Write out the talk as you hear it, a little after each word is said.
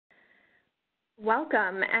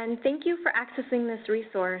Welcome, and thank you for accessing this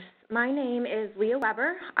resource. My name is Leah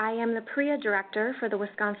Weber. I am the PREA Director for the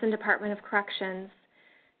Wisconsin Department of Corrections.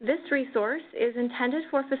 This resource is intended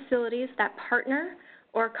for facilities that partner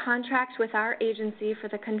or contract with our agency for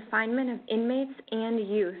the confinement of inmates and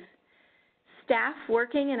youth. Staff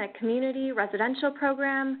working in a community residential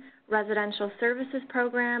program, residential services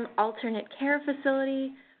program, alternate care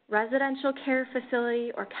facility, residential care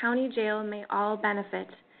facility, or county jail may all benefit.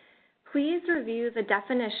 Please review the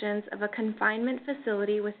definitions of a confinement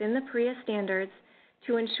facility within the PREA standards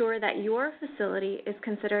to ensure that your facility is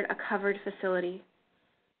considered a covered facility.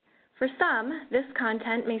 For some, this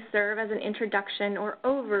content may serve as an introduction or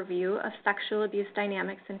overview of sexual abuse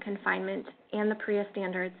dynamics in confinement and the PREA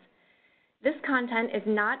standards. This content is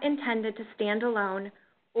not intended to stand alone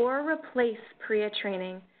or replace PREA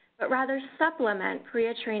training, but rather supplement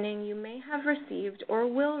PREA training you may have received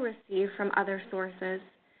or will receive from other sources.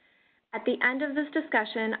 At the end of this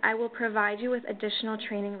discussion, I will provide you with additional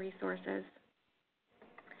training resources.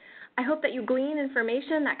 I hope that you glean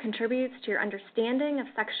information that contributes to your understanding of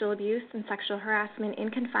sexual abuse and sexual harassment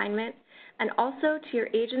in confinement, and also to your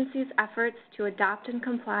agency's efforts to adopt and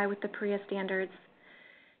comply with the PREA standards.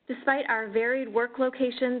 Despite our varied work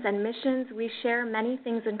locations and missions, we share many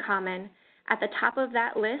things in common. At the top of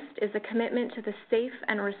that list is a commitment to the safe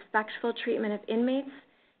and respectful treatment of inmates,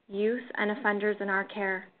 youth, and offenders in our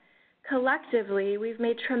care. Collectively, we've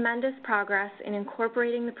made tremendous progress in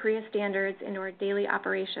incorporating the PREA standards into our daily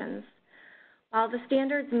operations. While the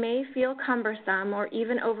standards may feel cumbersome or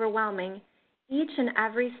even overwhelming, each and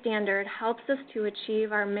every standard helps us to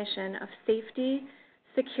achieve our mission of safety,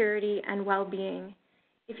 security, and well-being.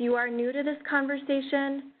 If you are new to this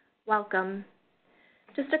conversation, welcome.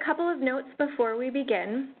 Just a couple of notes before we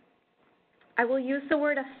begin. I will use the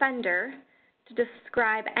word offender to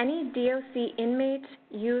describe any DOC inmate,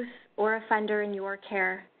 youth, or offender in your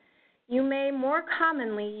care. You may more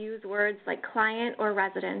commonly use words like client or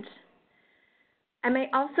resident. I may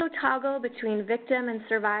also toggle between victim and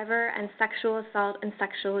survivor and sexual assault and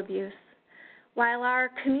sexual abuse. While our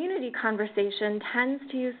community conversation tends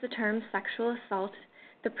to use the term sexual assault,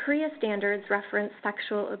 the PREA standards reference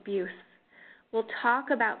sexual abuse. We'll talk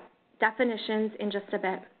about definitions in just a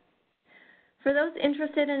bit. For those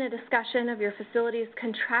interested in a discussion of your facility's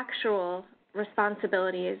contractual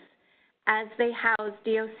responsibilities as they house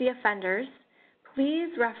DOC offenders, please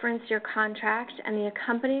reference your contract and the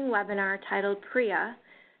accompanying webinar titled PREA,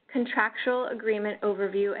 Contractual Agreement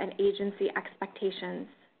Overview and Agency Expectations.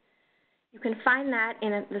 You can find that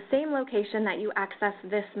in the same location that you access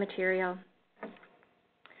this material.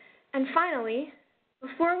 And finally,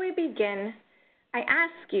 before we begin, I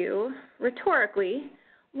ask you, rhetorically,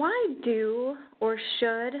 why do or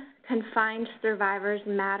should confined survivors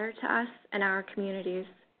matter to us and our communities?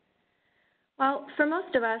 Well, for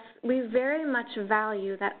most of us, we very much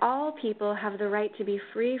value that all people have the right to be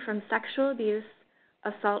free from sexual abuse,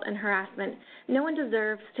 assault, and harassment. No one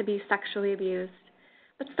deserves to be sexually abused.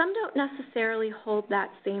 But some don't necessarily hold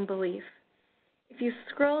that same belief. If you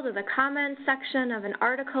scroll to the comments section of an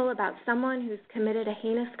article about someone who's committed a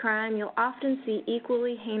heinous crime, you'll often see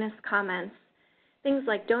equally heinous comments. Things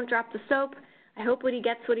like, don't drop the soap, I hope he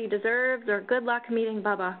gets what he deserves, or good luck meeting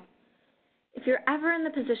Bubba. If you're ever in the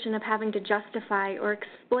position of having to justify or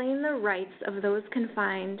explain the rights of those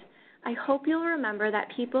confined, I hope you'll remember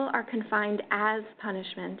that people are confined as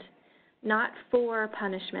punishment, not for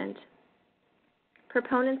punishment.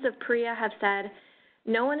 Proponents of PREA have said,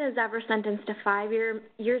 no one is ever sentenced to 5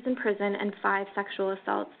 years in prison and 5 sexual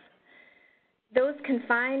assaults. Those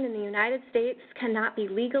confined in the United States cannot be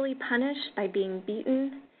legally punished by being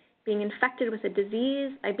beaten, being infected with a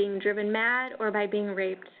disease, by being driven mad, or by being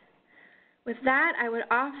raped. With that, I would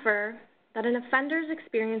offer that an offender's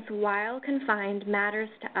experience while confined matters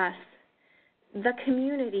to us, the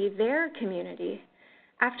community, their community.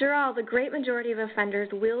 After all, the great majority of offenders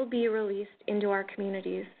will be released into our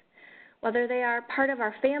communities. Whether they are part of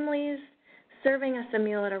our families, serving us a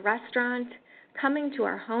meal at a restaurant, coming to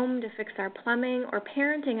our home to fix our plumbing, or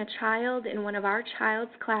parenting a child in one of our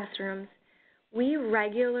child's classrooms, we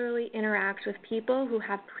regularly interact with people who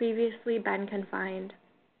have previously been confined.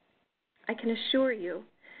 I can assure you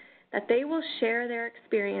that they will share their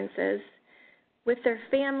experiences with their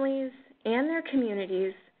families and their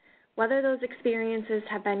communities, whether those experiences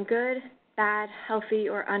have been good, bad, healthy,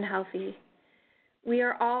 or unhealthy. We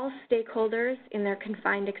are all stakeholders in their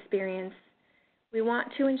confined experience. We want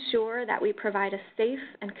to ensure that we provide a safe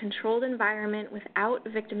and controlled environment without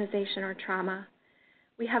victimization or trauma.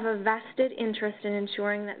 We have a vested interest in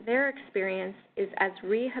ensuring that their experience is as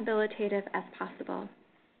rehabilitative as possible.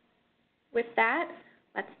 With that,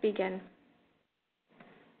 let's begin.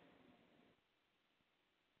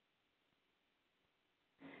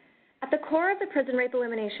 At the core of the Prison Rape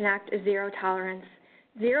Elimination Act is zero tolerance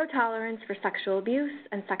for sexual abuse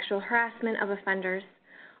and sexual harassment of offenders.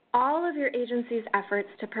 All of your agency's efforts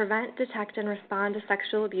to prevent, detect, and respond to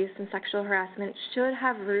sexual abuse and sexual harassment should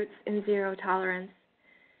have roots in zero tolerance.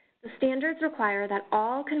 The standards require that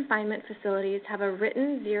all confinement facilities have a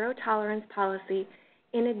written zero tolerance policy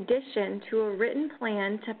in addition to a written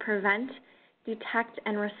plan to prevent, detect,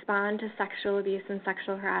 and respond to sexual abuse and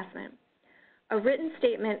sexual harassment. A written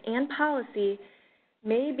statement and policy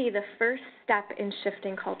may be the first step in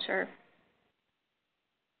shifting culture.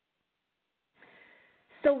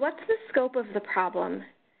 So what's the scope of the problem?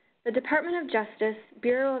 The Department of Justice,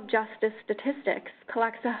 Bureau of Justice Statistics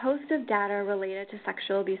collects a host of data related to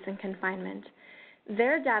sexual abuse and confinement.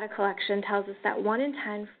 Their data collection tells us that 1 in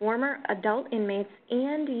 10 former adult inmates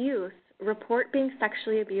and youth report being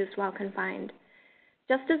sexually abused while confined.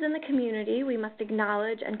 Just as in the community, we must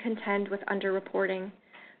acknowledge and contend with underreporting.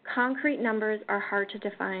 Concrete numbers are hard to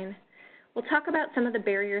define. We'll talk about some of the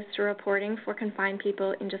barriers to reporting for confined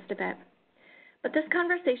people in just a bit. But this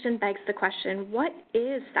conversation begs the question, what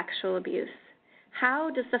is sexual abuse? How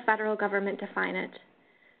does the federal government define it?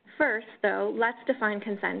 First, though, let's define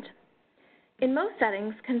consent. In most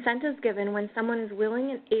settings, consent is given when someone is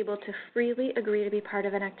willing and able to freely agree to be part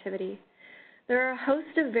of an activity. There are a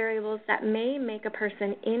host of variables that may make a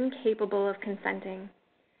person incapable of consenting.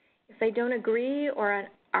 If they don't agree or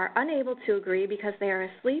are unable to agree because they are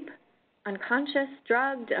asleep, unconscious,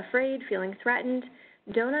 drugged, afraid, feeling threatened,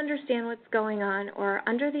 don't understand what's going on, or are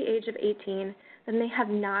under the age of 18, then they have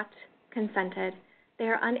not consented. They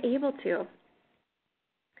are unable to.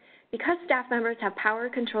 Because staff members have power,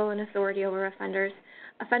 control, and authority over offenders,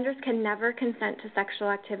 offenders can never consent to sexual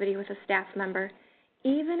activity with a staff member,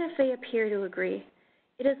 even if they appear to agree.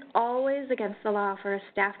 It is always against the law for a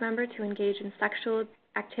staff member to engage in sexual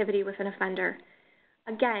activity with an offender.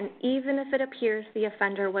 Again, even if it appears the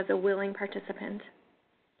offender was a willing participant.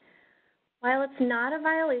 While it's not a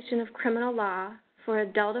violation of criminal law for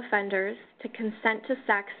adult offenders to consent to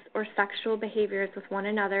sex or sexual behaviors with one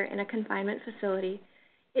another in a confinement facility,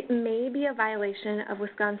 it may be a violation of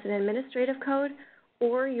Wisconsin Administrative Code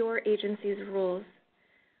or your agency's rules.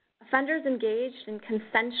 Offenders engaged in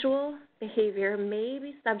consensual behavior may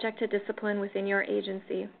be subject to discipline within your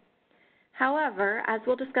agency. However, as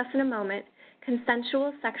we'll discuss in a moment,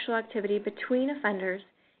 consensual sexual activity between offenders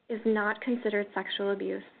is not considered sexual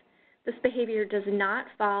abuse. This behavior does not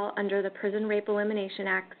fall under the Prison Rape Elimination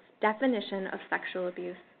Act's definition of sexual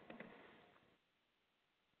abuse.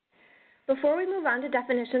 Before we move on to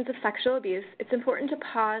definitions of sexual abuse, it's important to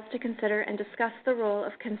pause to consider and discuss the role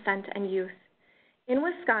of consent and youth. In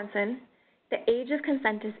Wisconsin, the age of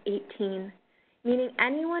consent is 18, meaning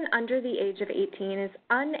anyone under the age of 18 is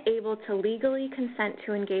unable to legally consent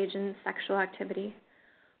to engage in sexual activity.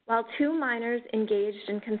 While two minors engaged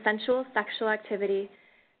in consensual sexual activity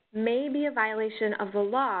may be a violation of the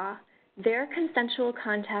law, their consensual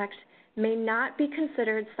contact may not be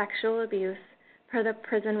considered sexual abuse per the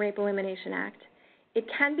Prison Rape Elimination Act. It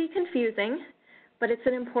can be confusing, but it's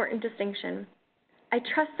an important distinction. I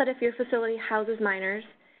trust that if your facility houses minors,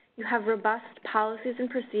 you have robust policies and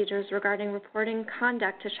procedures regarding reporting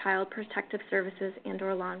conduct to Child Protective Services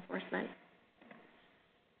and/or law enforcement.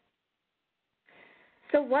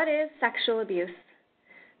 So what is sexual abuse?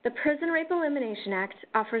 The Prison Rape Elimination Act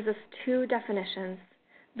offers us two definitions.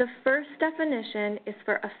 The first definition is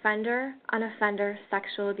for offender-on-offender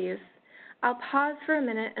sexual abuse. I'll pause for a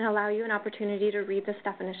minute and allow you an opportunity to read this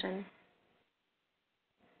definition.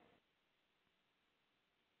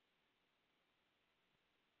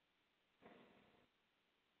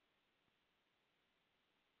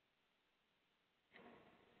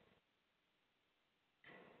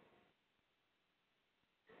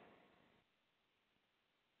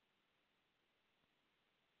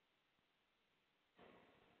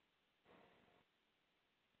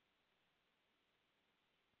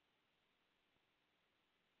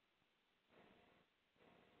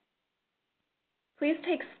 Please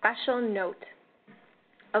take special note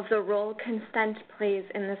of the role consent plays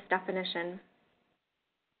in this definition.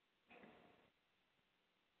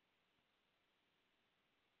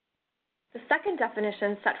 The second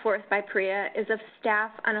definition set forth by PREA is of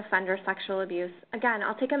staff-on-offender sexual abuse. Again,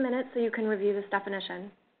 I'll take a minute so you can review this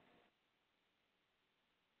definition.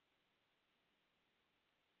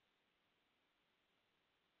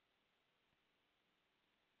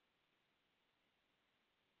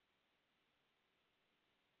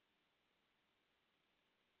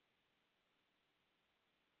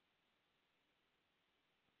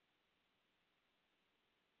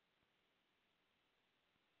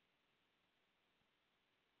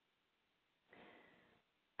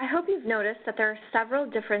 I hope you've noticed that there are several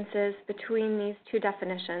differences between these two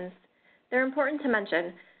definitions. They're important to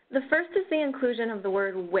mention. The first is the inclusion of the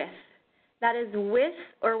word with. That is, with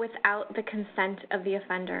or without the consent of the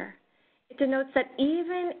offender. It denotes that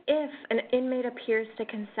even if an inmate appears to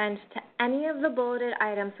consent to any of the bulleted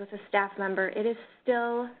items with a staff member, it is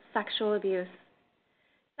still sexual abuse.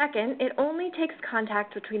 Second, it only takes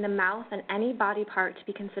contact between the mouth and any body part to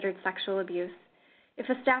be considered sexual abuse. If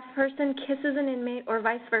a staff person kisses an inmate or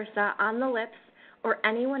vice versa on the lips or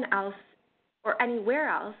anyone else or anywhere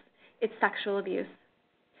else, it's sexual abuse.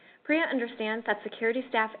 PREA understands that security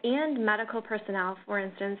staff and medical personnel, for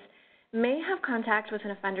instance, may have contact with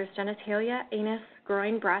an offender's genitalia, anus,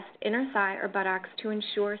 groin, breast, inner thigh, or buttocks to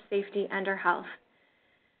ensure safety and/or health.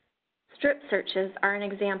 Strip searches are an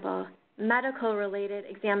example. Medical-related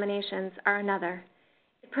examinations are another.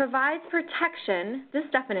 It provides protection, this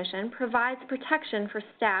definition provides protection for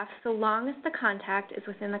staff so long as the contact is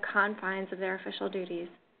within the confines of their official duties.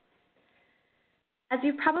 As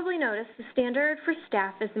you've probably noticed, the standard for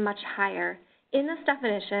staff is much higher. In this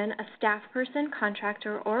definition, a staff person,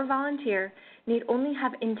 contractor, or volunteer need only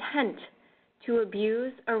have intent to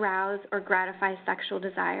abuse, arouse, or gratify sexual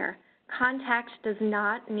desire. Contact does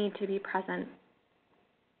not need to be present.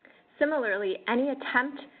 Similarly, any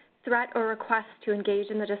attempt, threat, or request to engage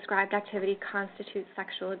in the described activity constitutes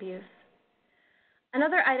sexual abuse.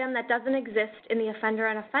 Another item that doesn't exist in the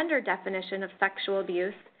offender-on-offender definition of sexual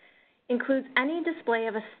abuse includes any display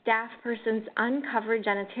of a staff person's uncovered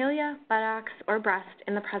genitalia, buttocks, or breast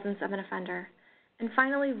in the presence of an offender. And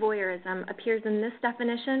finally, voyeurism appears in this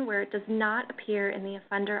definition where it does not appear in the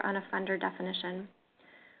offender-on-offender definition.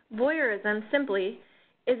 Voyeurism simply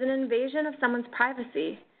is an invasion of someone's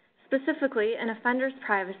privacy, specifically an offender's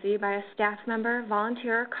privacy by a staff member,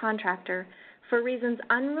 volunteer, or contractor for reasons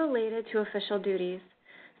unrelated to official duties,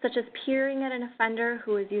 such as peering at an offender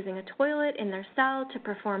who is using a toilet in their cell to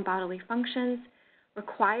perform bodily functions,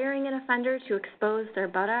 requiring an offender to expose their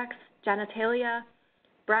buttocks, genitalia,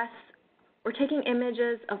 breasts, or taking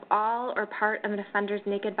images of all or part of an offender's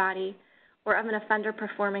naked body or of an offender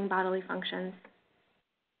performing bodily functions.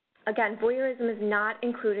 Again, voyeurism is not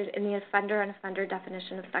included in the offender-on-offender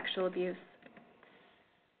definition of sexual abuse.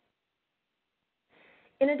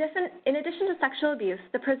 In addition to sexual abuse,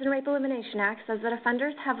 the Prison Rape Elimination Act says that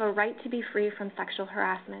offenders have a right to be free from sexual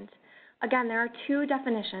harassment. Again, there are two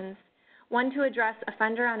definitions, one to address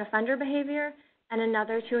offender-on-offender behavior and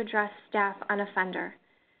another to address staff-on-offender.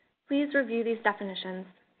 Please review these definitions.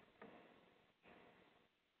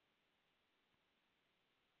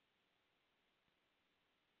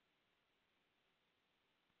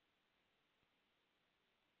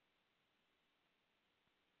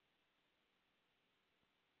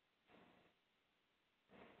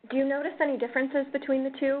 Do you notice any differences between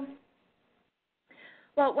the two?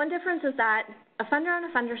 Well, one difference is that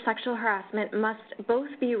offender-on-offender sexual harassment must both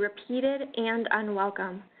be repeated and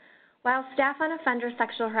unwelcome, while staff-on-offender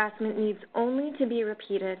sexual harassment needs only to be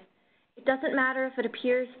repeated. It doesn't matter if it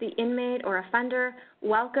appears the inmate or offender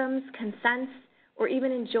welcomes, consents, or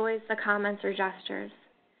even enjoys the comments or gestures.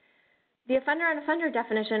 The offender-on-offender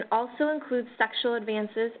definition also includes sexual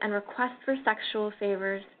advances and requests for sexual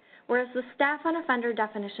favors, whereas the staff-on-offender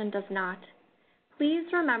definition does not. Please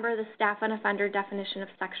remember the staff-on-offender definition of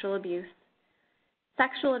sexual abuse.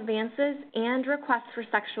 Sexual advances and requests for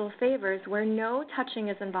sexual favors where no touching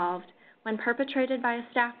is involved when perpetrated by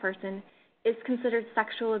a staff person is considered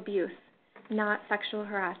sexual abuse, not sexual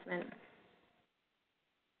harassment.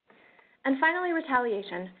 And finally,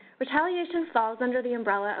 retaliation. Retaliation falls under the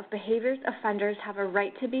umbrella of behaviors offenders have a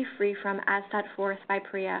right to be free from as set forth by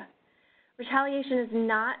PREA. Retaliation is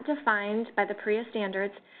not defined by the PREA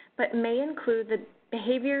standards, but may include the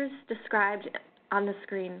behaviors described on the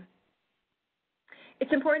screen.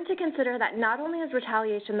 It's important to consider that not only is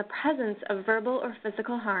retaliation the presence of verbal or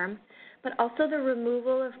physical harm, but also the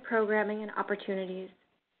removal of programming and opportunities.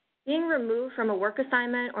 Being removed from a work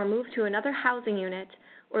assignment or moved to another housing unit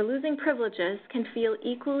or losing privileges can feel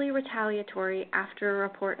equally retaliatory after a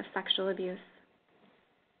report of sexual abuse.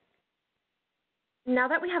 Now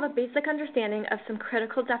that we have a basic understanding of some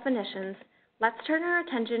critical definitions, let's turn our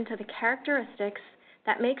attention to the characteristics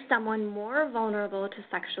that make someone more vulnerable to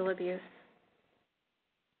sexual abuse.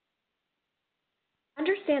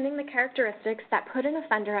 Understanding the characteristics that put an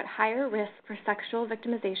offender at higher risk for sexual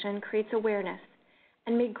victimization creates awareness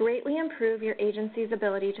and may greatly improve your agency's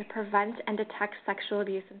ability to prevent and detect sexual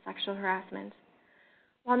abuse and sexual harassment.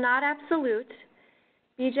 While not absolute,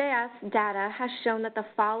 BJS data has shown that the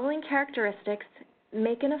following characteristics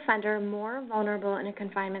make an offender more vulnerable in a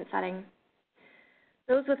confinement setting.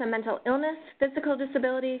 Those with a mental illness, physical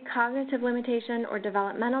disability, cognitive limitation, or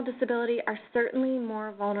developmental disability are certainly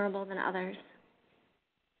more vulnerable than others.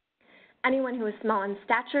 Anyone who is small in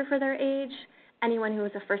stature for their age, anyone who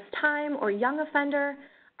is a first-time or young offender,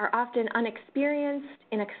 are often unexperienced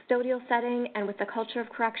in a custodial setting and with the culture of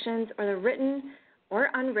corrections or the written or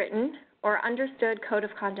unwritten or understood code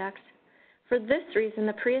of conduct. For this reason,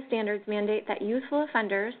 the PREA standards mandate that youthful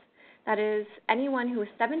offenders, that is, anyone who is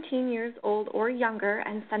 17 years old or younger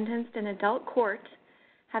and sentenced in adult court,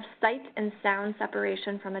 have sight and sound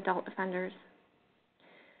separation from adult offenders.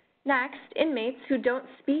 Next, inmates who don't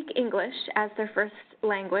speak English as their first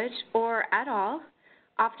language or at all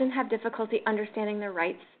often have difficulty understanding their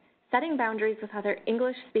rights, setting boundaries with other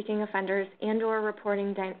English-speaking offenders, and/or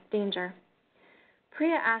reporting danger.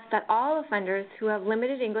 PREA asks that all offenders who have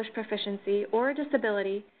limited English proficiency or a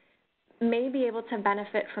disability may be able to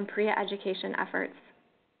benefit from PREA education efforts.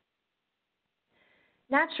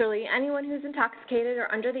 Naturally, anyone who's intoxicated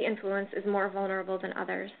or under the influence is more vulnerable than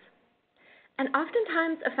others. And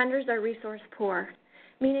oftentimes, offenders are resource poor,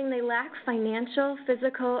 meaning they lack financial,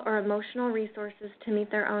 physical, or emotional resources to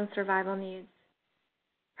meet their own survival needs.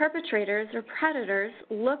 Perpetrators or predators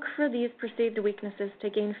look for these perceived weaknesses to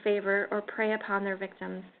gain favor or prey upon their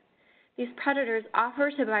victims. These predators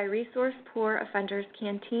offer to buy resource-poor offenders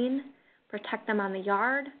canteen, protect them on the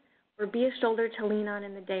yard, or be a shoulder to lean on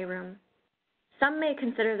in the day room. Some may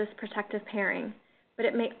consider this protective pairing, but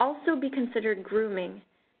it may also be considered grooming,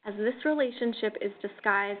 as this relationship is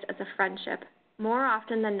disguised as a friendship, more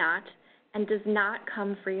often than not, and does not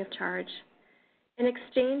come free of charge. An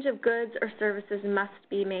exchange of goods or services must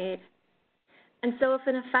be made. And so if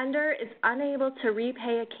an offender is unable to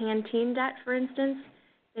repay a canteen debt, for instance,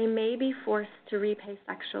 they may be forced to repay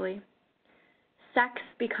sexually. Sex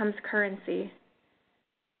becomes currency.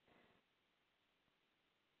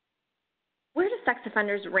 Where do sex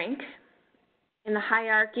offenders rank in the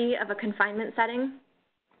hierarchy of a confinement setting?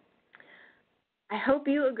 I hope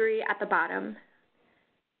you agree at the bottom.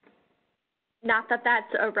 Not that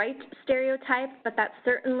that's a right stereotype, but that's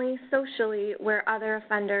certainly socially where other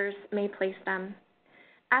offenders may place them.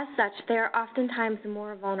 As such, they are oftentimes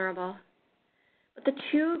more vulnerable. But the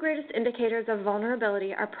two greatest indicators of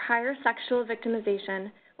vulnerability are prior sexual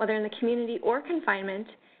victimization, whether in the community or confinement,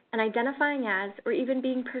 and identifying as or even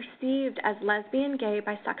being perceived as lesbian, gay,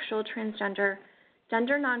 bisexual, transgender,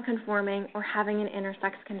 gender nonconforming, or having an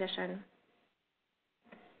intersex condition.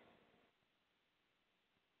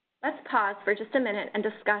 Let's pause for just a minute and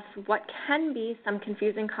discuss what can be some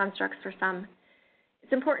confusing constructs for some.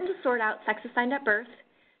 It's important to sort out sex assigned at birth,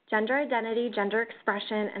 gender identity, gender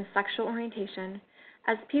expression, and sexual orientation,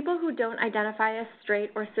 as people who don't identify as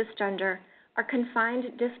straight or cisgender are confined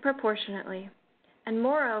disproportionately. And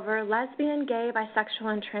moreover, lesbian, gay,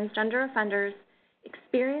 bisexual, and transgender offenders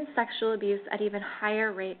experience sexual abuse at even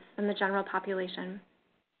higher rates than the general population.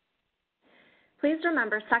 Please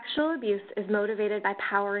remember, sexual abuse is motivated by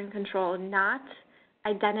power and control, not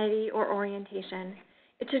identity or orientation.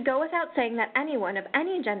 It should go without saying that anyone of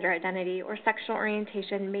any gender identity or sexual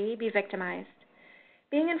orientation may be victimized.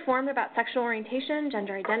 Being informed about sexual orientation,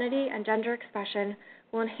 gender identity, and gender expression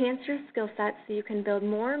will enhance your skill set so you can build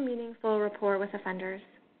more meaningful rapport with offenders.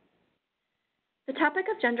 The topic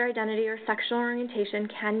of gender identity or sexual orientation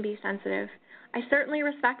can be sensitive. I certainly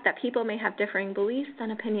respect that people may have differing beliefs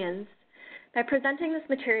and opinions. By presenting this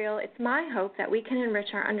material, it's my hope that we can enrich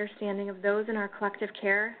our understanding of those in our collective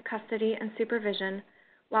care, custody, and supervision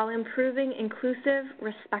while improving inclusive,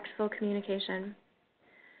 respectful communication.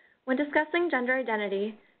 When discussing gender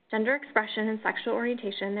identity, gender expression, and sexual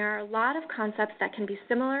orientation, there are a lot of concepts that can be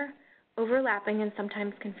similar, overlapping, and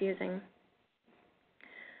sometimes confusing.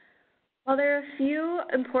 While there are a few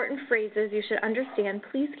important phrases you should understand,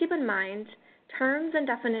 please keep in mind terms and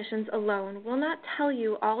definitions alone will not tell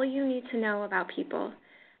you all you need to know about people,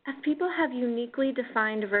 as people have uniquely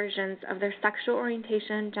defined versions of their sexual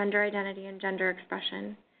orientation, gender identity, and gender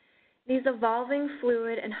expression. These evolving,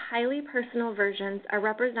 fluid, and highly personal versions are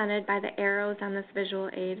represented by the arrows on this visual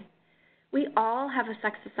aid. We all have a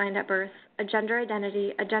sex assigned at birth, a gender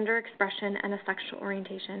identity, a gender expression, and a sexual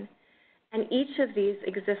orientation, and each of these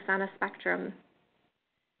exists on a spectrum.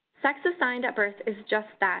 Sex assigned at birth is just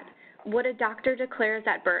that, what a doctor declares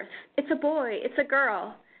at birth. It's a boy, it's a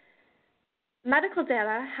girl. Medical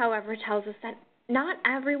data, however, tells us that not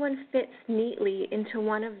everyone fits neatly into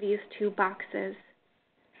one of these two boxes.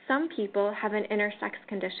 Some people have an intersex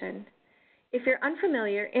condition. If you're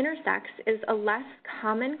unfamiliar, intersex is a less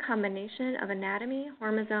common combination of anatomy,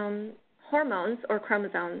 hormones, or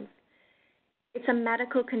chromosomes. It's a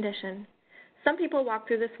medical condition. Some people walk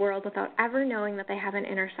through this world without ever knowing that they have an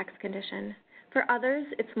intersex condition. For others,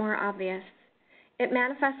 it's more obvious. It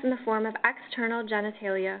manifests in the form of external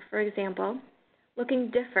genitalia, for example,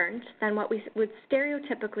 looking different than what we would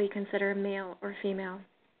stereotypically consider male or female.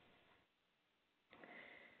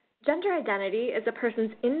 Gender identity is a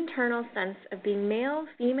person's internal sense of being male,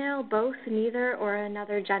 female, both, neither, or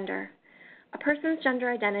another gender. A person's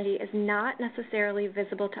gender identity is not necessarily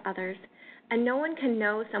visible to others, and no one can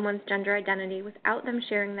know someone's gender identity without them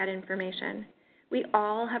sharing that information. We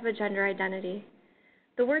all have a gender identity.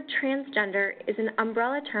 The word transgender is an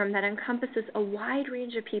umbrella term that encompasses a wide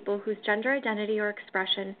range of people whose gender identity or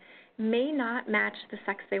expression may not match the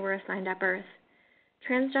sex they were assigned at birth.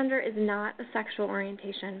 Transgender is not a sexual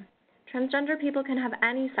orientation. Transgender people can have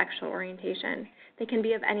any sexual orientation. They can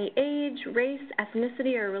be of any age, race,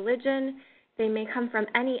 ethnicity, or religion. They may come from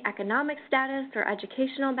any economic status or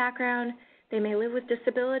educational background. They may live with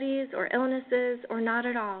disabilities or illnesses or not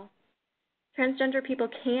at all. Transgender people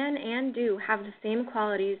can and do have the same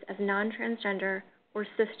qualities as non-transgender or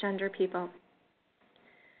cisgender people.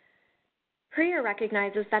 PREA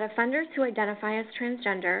recognizes that offenders who identify as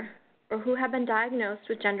transgender or who have been diagnosed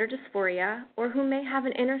with gender dysphoria or who may have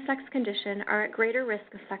an intersex condition are at greater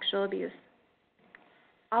risk of sexual abuse.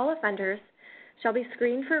 All offenders shall be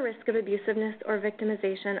screened for risk of abusiveness or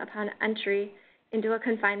victimization upon entry into a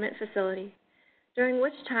confinement facility, during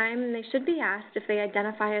which time they should be asked if they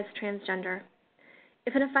identify as transgender.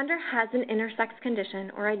 If an offender has an intersex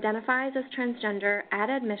condition or identifies as transgender at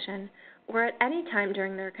admission or at any time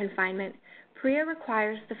during their confinement, PREA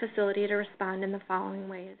requires the facility to respond in the following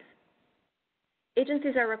ways.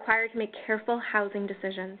 Agencies are required to make careful housing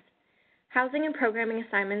decisions. Housing and programming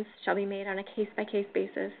assignments shall be made on a case-by-case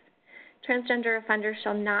basis. Transgender offenders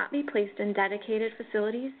shall not be placed in dedicated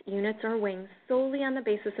facilities, units, or wings solely on the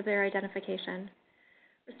basis of their identification.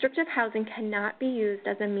 Restrictive housing cannot be used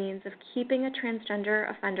as a means of keeping a transgender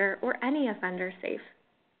offender or any offender safe.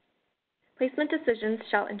 Placement decisions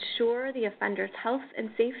shall ensure the offender's health and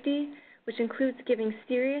safety, which includes giving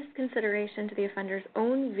serious consideration to the offender's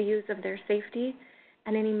own views of their safety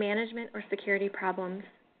and any management or security problems.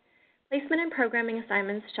 Placement and programming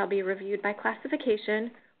assignments shall be reviewed by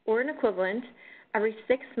classification or an equivalent every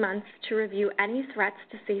 6 months to review any threats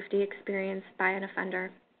to safety experienced by an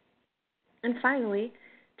offender. And finally,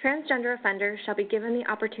 transgender offenders shall be given the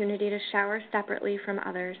opportunity to shower separately from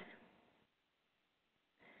others.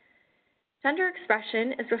 Gender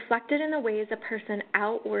expression is reflected in the ways a person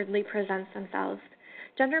outwardly presents themselves.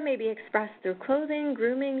 Gender may be expressed through clothing,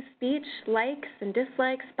 grooming, speech, likes and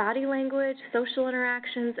dislikes, body language, social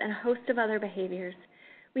interactions, and a host of other behaviors.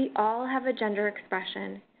 We all have a gender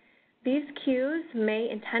expression. These cues may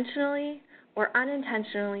intentionally or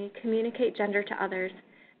unintentionally communicate gender to others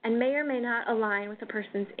and may or may not align with a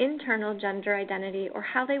person's internal gender identity or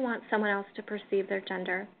how they want someone else to perceive their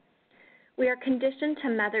gender. We are conditioned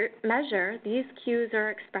to measure these cues or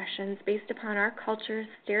expressions based upon our culture's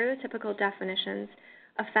stereotypical definitions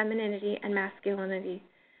of femininity and masculinity,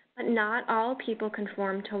 but not all people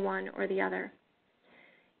conform to one or the other.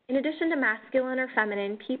 In addition to masculine or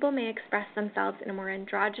feminine, people may express themselves in a more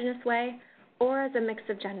androgynous way or as a mix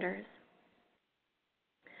of genders.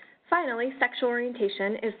 Finally, sexual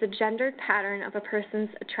orientation is the gendered pattern of a person's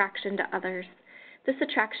attraction to others. This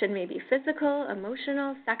attraction may be physical,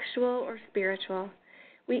 emotional, sexual, or spiritual.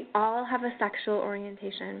 We all have a sexual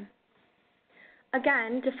orientation.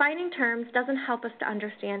 Again, defining terms doesn't help us to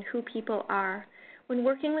understand who people are. When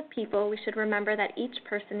working with people, we should remember that each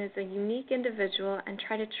person is a unique individual and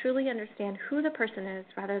try to truly understand who the person is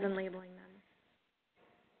rather than labeling them.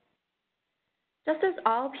 Just as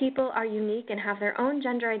all people are unique and have their own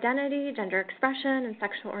gender identity, gender expression, and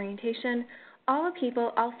sexual orientation, all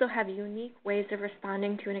people also have unique ways of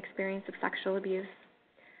responding to an experience of sexual abuse.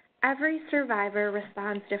 Every survivor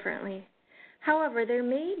responds differently. However, there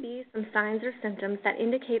may be some signs or symptoms that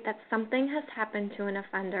indicate that something has happened to an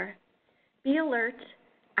offender. Be alert,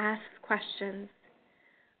 ask questions.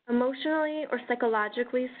 Emotionally or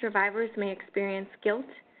psychologically, survivors may experience guilt,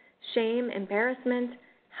 shame, embarrassment,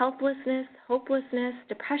 helplessness, hopelessness,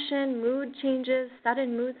 depression, mood changes,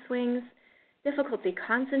 sudden mood swings, difficulty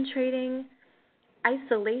concentrating,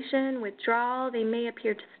 isolation, withdrawal. They may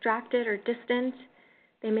appear distracted or distant.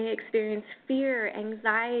 They may experience fear,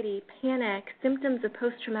 anxiety, panic, symptoms of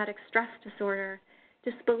post-traumatic stress disorder,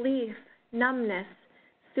 disbelief, numbness,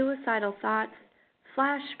 suicidal thoughts,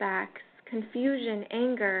 flashbacks, confusion,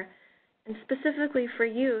 anger, and specifically for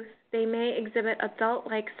youth, they may exhibit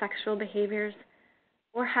adult-like sexual behaviors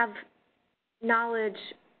or have knowledge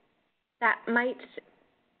that might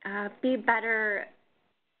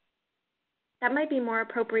be more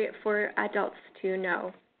appropriate for adults to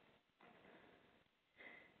know.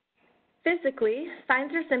 Physically,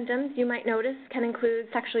 signs or symptoms you might notice can include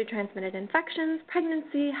sexually transmitted infections,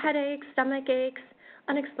 pregnancy, headaches, stomach aches,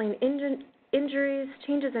 unexplained injuries,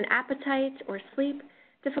 changes in appetite or sleep,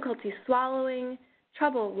 difficulty swallowing,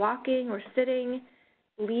 trouble walking or sitting,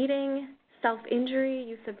 bleeding, self-injury,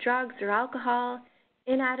 use of drugs or alcohol,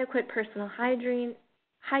 inadequate personal hygiene,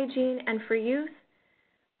 and for youth,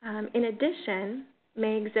 in addition,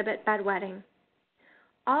 may exhibit bedwetting.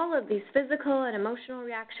 All of these physical and emotional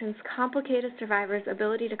reactions complicate a survivor's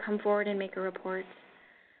ability to come forward and make a report.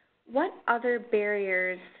 What other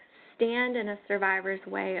barriers stand in a survivor's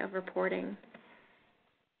way of reporting?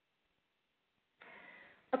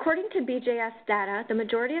 According to BJS data, the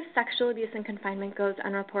majority of sexual abuse and confinement goes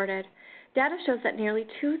unreported. Data shows that nearly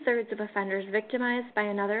 2/3 of offenders victimized by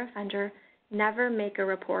another offender never make a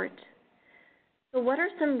report. So what are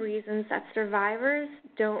some reasons that survivors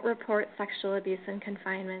don't report sexual abuse and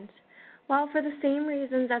confinement? Well, for the same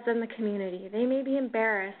reasons as in the community. They may be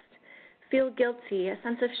embarrassed, feel guilty, a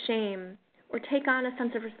sense of shame, or take on a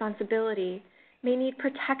sense of responsibility, may need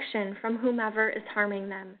protection from whomever is harming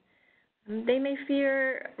them. They may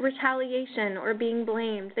fear retaliation or being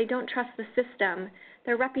blamed. They don't trust the system.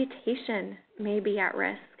 Their reputation may be at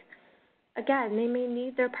risk. Again, they may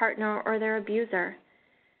need their partner or their abuser.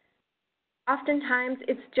 Oftentimes,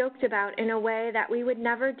 it's joked about in a way that we would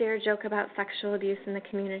never dare joke about sexual abuse in the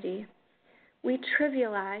community. We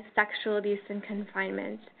trivialize sexual abuse and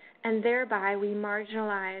confinement, and thereby we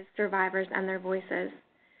marginalize survivors and their voices.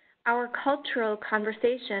 Our cultural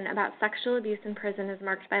conversation about sexual abuse in prison is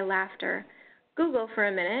marked by laughter. Google for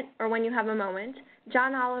a minute, or when you have a moment,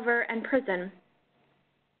 John Oliver and prison.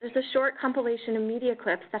 There's a short compilation of media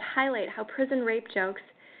clips that highlight how prison rape jokes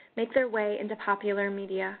make their way into popular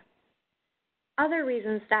media. Other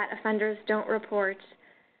reasons that offenders don't report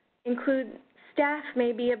include staff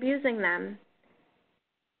may be abusing them.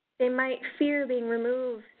 They might fear being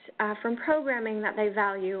removed from programming that they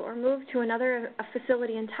value or move to another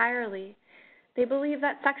facility entirely. They believe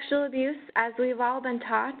that sexual abuse, as we've all been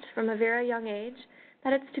taught from a very young age,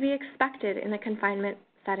 that it's to be expected in a confinement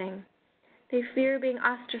setting. They fear being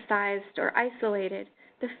ostracized or isolated.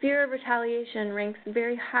 The fear of retaliation ranks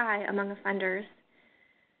very high among offenders.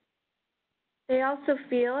 They also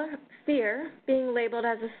fear being labeled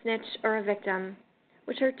as a snitch or a victim,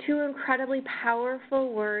 which are two incredibly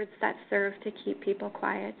powerful words that serve to keep people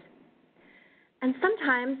quiet. And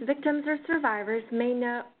sometimes victims or survivors may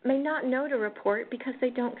not know to report because they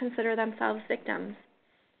don't consider themselves victims.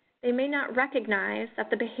 They may not recognize that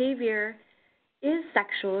the behavior is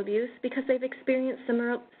sexual abuse because they've experienced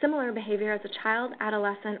similar behavior as a child,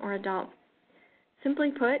 adolescent, or adult. Simply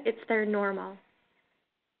put, it's their normal.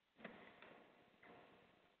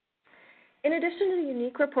 In addition to the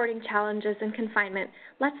unique reporting challenges in confinement,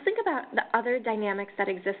 let's think about the other dynamics that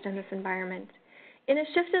exist in this environment. In a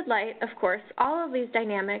shifted light, of course, all of these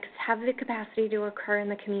dynamics have the capacity to occur in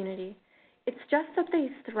the community. It's just that they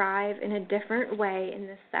thrive in a different way in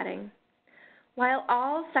this setting. While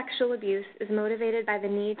all sexual abuse is motivated by the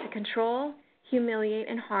need to control, humiliate,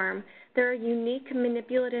 and harm, there are unique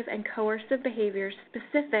manipulative and coercive behaviors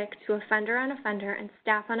specific to offender-on-offender and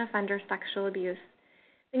staff-on-offender sexual abuse.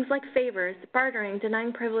 Things like favors, bartering,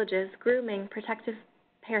 denying privileges, grooming, protective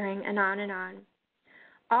pairing, and on and on.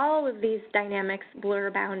 All of these dynamics blur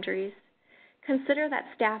boundaries. Consider that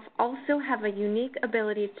staff also have a unique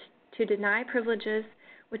ability to deny privileges,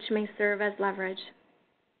 which may serve as leverage.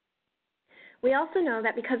 We also know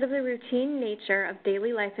that because of the routine nature of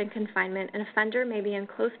daily life in confinement, an offender may be in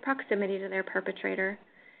close proximity to their perpetrator.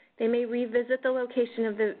 They may revisit the location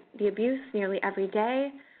of the abuse nearly every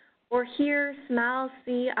day, or hear, smell,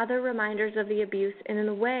 see other reminders of the abuse in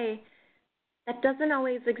a way that doesn't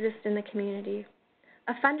always exist in the community.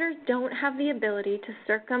 Offenders don't have the ability to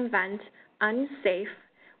circumvent unsafe,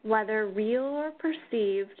 whether real or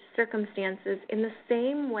perceived, circumstances in the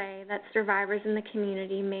same way that survivors in the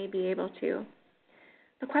community may be able to.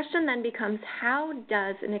 The question then becomes, how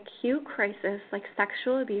does an acute crisis like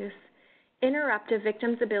sexual abuse interrupt a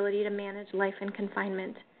victim's ability to manage life in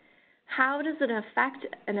confinement? How does it affect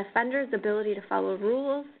an offender's ability to follow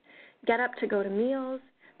rules, get up to go to meals,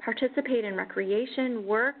 participate in recreation,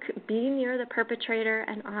 work, be near the perpetrator,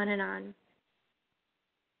 and on and on?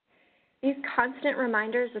 These constant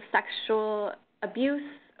reminders of sexual abuse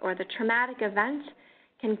or the traumatic event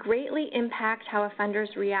can greatly impact how offenders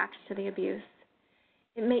react to the abuse.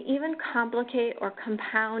 It may even complicate or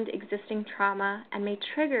compound existing trauma and may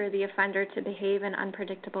trigger the offender to behave in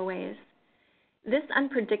unpredictable ways. This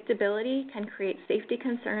unpredictability can create safety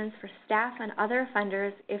concerns for staff and other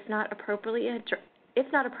offenders if not appropriately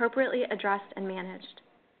addressed and managed.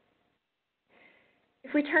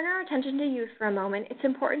 If we turn our attention to youth for a moment, it's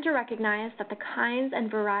important to recognize that the kinds and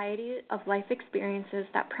variety of life experiences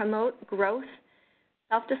that promote growth,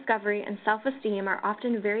 self-discovery, and self-esteem are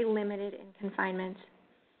often very limited in confinement.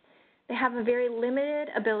 They have a very limited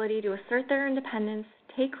ability to assert their independence,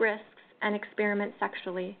 take risks, and experiment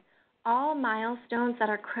sexually, all milestones that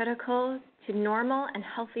are critical to normal and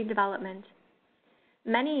healthy development.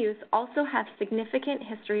 Many youth also have significant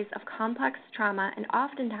histories of complex trauma, and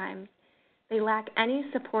oftentimes they lack any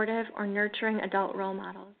supportive or nurturing adult role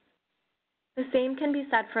models. The same can be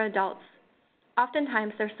said for adults.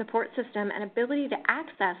 Oftentimes their support system and ability to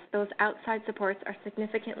access those outside supports are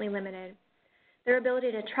significantly limited. Their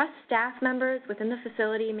ability to trust staff members within the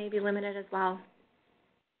facility may be limited as well.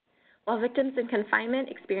 While victims in confinement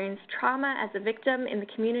experience trauma as a victim in the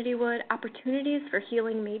community would, opportunities for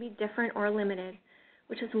healing may be different or limited,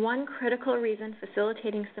 which is one critical reason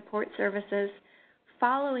facilitating support services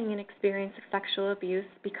following an experience of sexual abuse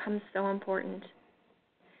becomes so important.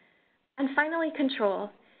 And finally, control.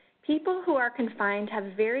 People who are confined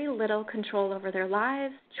have very little control over their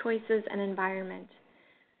lives, choices, and environment.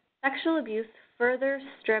 Sexual abuse further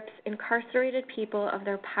strips incarcerated people of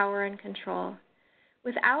their power and control.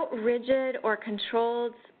 Within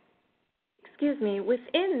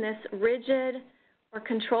this rigid or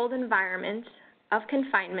controlled environment of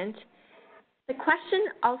confinement, the question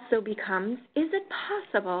also becomes, is it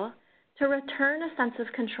possible to return a sense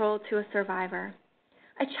of control to a survivor?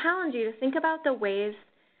 I challenge you to think about the ways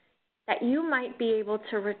that you might be able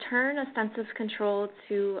to return a sense of control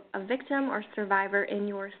to a victim or survivor in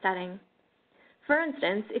your setting. For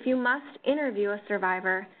instance, if you must interview a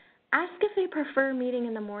survivor, ask if they prefer meeting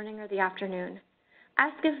in the morning or the afternoon.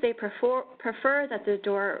 Ask if they prefer that the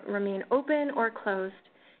door remain open or closed.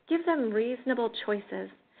 Give them reasonable choices.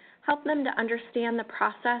 Help them to understand the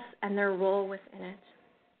process and their role within it.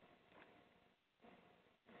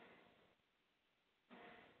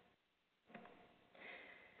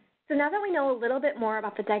 So now that we know a little bit more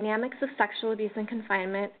about the dynamics of sexual abuse and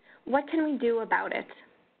confinement, what can we do about it?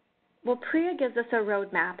 Well, PREA gives us a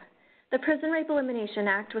roadmap. The Prison Rape Elimination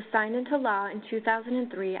Act was signed into law in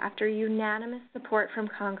 2003 after unanimous support from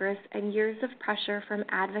Congress and years of pressure from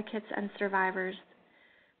advocates and survivors.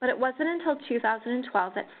 But it wasn't until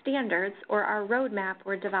 2012 that standards, or our roadmap,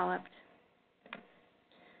 were developed.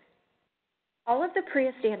 All of the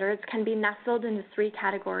PREA standards can be nestled into three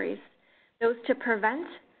categories: those to prevent,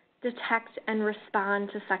 detect, and respond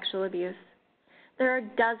to sexual abuse. There are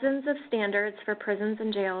dozens of standards for prisons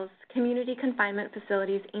and jails, community confinement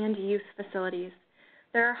facilities, and youth facilities.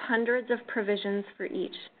 There are hundreds of provisions for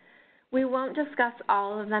each. We won't discuss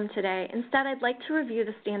all of them today. Instead, I'd like to review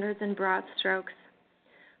the standards in broad strokes.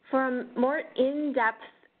 For a more in-depth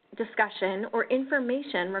discussion or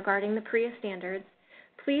information regarding the PREA standards,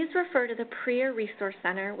 please refer to the PREA Resource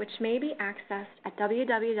Center, which may be accessed at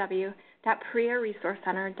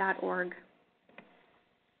www.prearesourcecenter.org.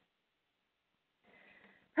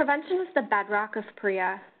 Prevention is the bedrock of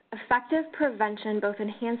PREA. Effective prevention both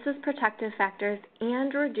enhances protective factors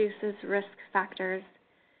and reduces risk factors.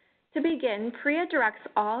 To begin, PREA directs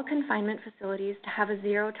all confinement facilities to have a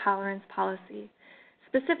zero-tolerance policy,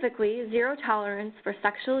 specifically zero tolerance for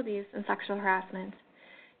sexual abuse and sexual harassment.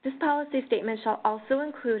 This policy statement shall also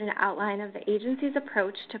include an outline of the agency's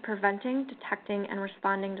approach to preventing, detecting, and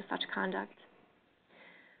responding to such conduct.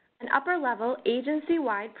 An upper-level,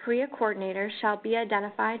 agency-wide PREA coordinator shall be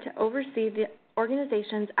identified to oversee the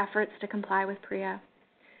organization's efforts to comply with PREA.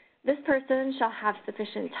 This person shall have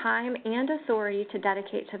sufficient time and authority to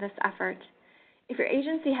dedicate to this effort. If your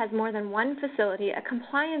agency has more than one facility, a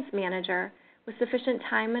compliance manager with sufficient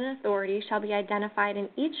time and authority shall be identified in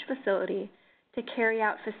each facility to carry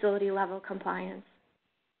out facility-level compliance.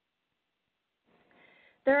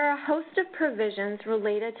 There are a host of provisions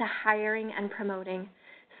related to hiring and promoting.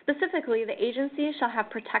 Specifically, the agency shall have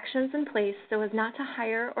protections in place so as not to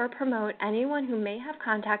hire or promote anyone who may have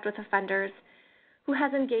contact with offenders, who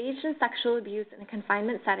has engaged in sexual abuse in a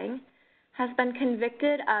confinement setting, has been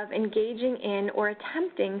convicted of engaging in or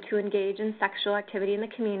attempting to engage in sexual activity in the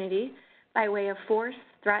community by way of force,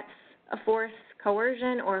 threats of force,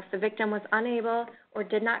 coercion, or if the victim was unable or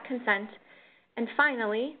did not consent, and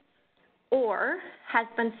finally, or has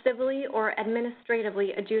been civilly or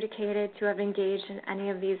administratively adjudicated to have engaged in any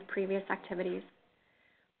of these previous activities.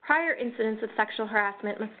 Prior incidents of sexual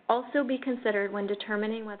harassment must also be considered when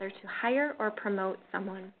determining whether to hire or promote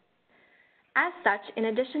someone. As such, in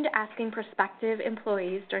addition to asking prospective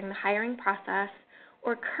employees during the hiring process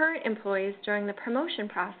or current employees during the promotion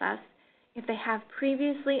process if they have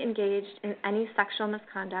previously engaged in any sexual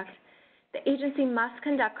misconduct, the agency must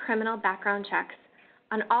conduct criminal background checks,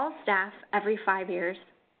 on all staff every 5 years.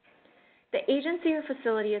 The agency or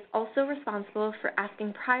facility is also responsible for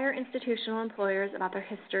asking prior institutional employers about their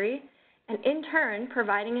history and, in turn,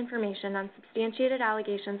 providing information on substantiated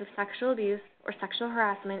allegations of sexual abuse or sexual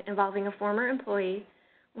harassment involving a former employee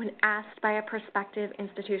when asked by a prospective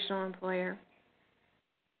institutional employer.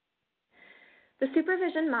 The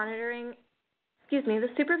supervisioning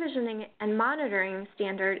and monitoring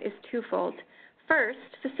standard is twofold. First,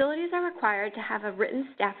 facilities are required to have a written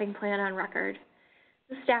staffing plan on record.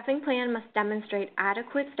 The staffing plan must demonstrate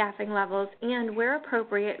adequate staffing levels and, where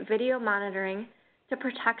appropriate, video monitoring to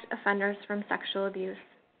protect offenders from sexual abuse.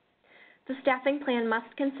 The staffing plan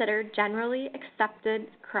must consider generally accepted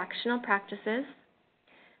correctional practices,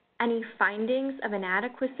 any findings of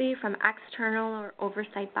inadequacy from external or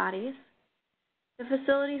oversight bodies, the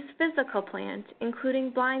facility's physical plant,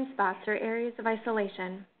 including blind spots or areas of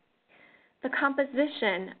isolation, the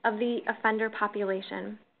composition of the offender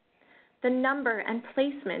population, the number and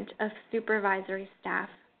placement of supervisory staff,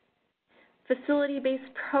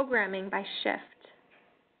 facility-based programming by shift,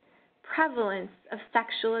 prevalence of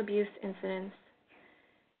sexual abuse incidents,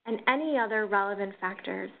 and any other relevant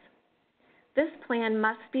factors. This plan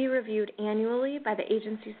must be reviewed annually by the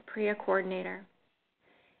agency's PREA coordinator.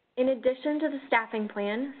 In addition to the staffing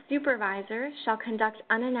plan, supervisors shall conduct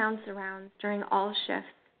unannounced rounds during all shifts.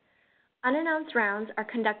 Unannounced rounds are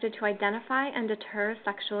conducted to identify and deter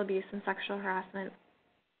sexual abuse and sexual harassment.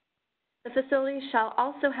 The facility shall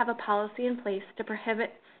also have a policy in place to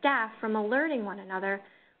prohibit staff from alerting one another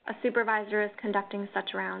a supervisor is conducting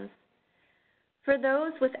such rounds. For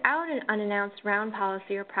those without an unannounced round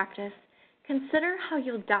policy or practice, consider how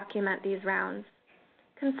you'll document these rounds.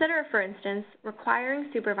 Consider, for instance, requiring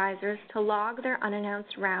supervisors to log their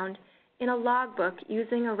unannounced round in a logbook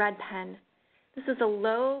using a red pen. This is a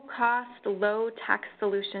low-cost, low-tech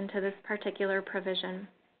solution to this particular provision.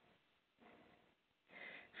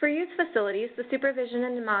 For youth facilities, the supervision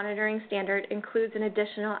and monitoring standard includes an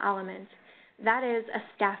additional element. That is a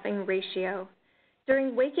staffing ratio.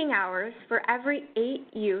 During waking hours, for every 8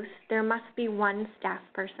 youth, there must be 1 staff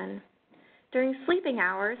person. During sleeping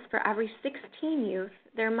hours, for every 16 youth,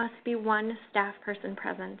 there must be 1 staff person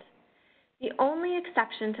present. The only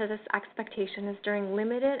exception to this expectation is during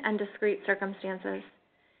limited and discrete circumstances.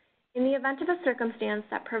 In the event of a circumstance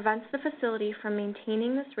that prevents the facility from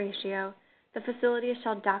maintaining this ratio, the facility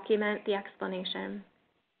shall document the explanation.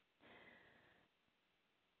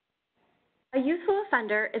 A youthful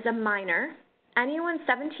offender is a minor, anyone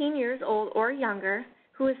 17 years old or younger,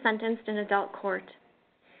 who is sentenced in adult court.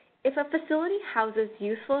 If a facility houses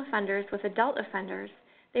youthful offenders with adult offenders,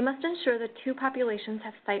 they must ensure the 2 populations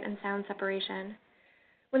have sight and sound separation.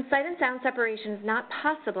 When sight and sound separation is not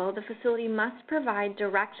possible, the facility must provide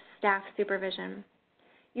direct staff supervision.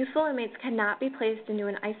 Youthful inmates cannot be placed into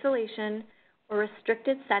an isolation or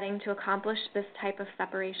restricted setting to accomplish this type of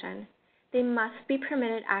separation. They must be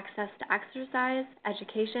permitted access to exercise,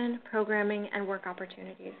 education, programming, and work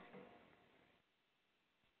opportunities.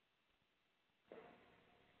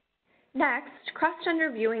 Next,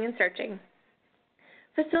 cross-gender viewing and searching.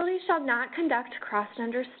 Facilities shall not conduct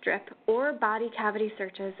cross-gender strip or body cavity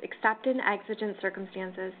searches except in exigent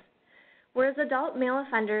circumstances. Whereas adult male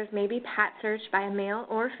offenders may be pat-searched by a male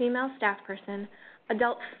or female staff person,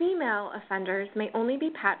 adult female offenders may only be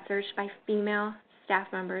pat-searched by female staff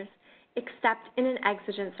members, except in an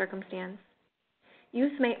exigent circumstance.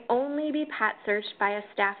 Youth may only be pat-searched by a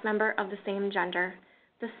staff member of the same gender.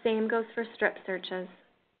 The same goes for strip searches.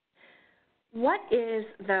 What is,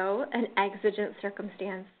 though, an exigent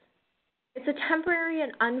circumstance? It's a temporary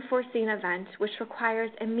and unforeseen event which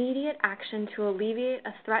requires immediate action to alleviate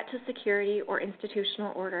a threat to security or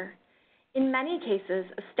institutional order. In many cases,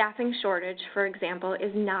 a staffing shortage, for example,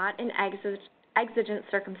 is not an exigent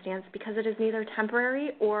circumstance because it is neither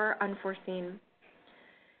temporary or unforeseen.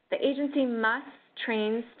 The agency must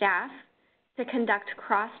train staff to conduct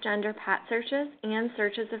cross-gender pat searches and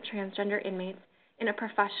searches of transgender inmates in a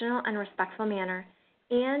professional and respectful manner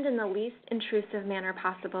and in the least intrusive manner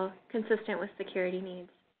possible, consistent with security needs.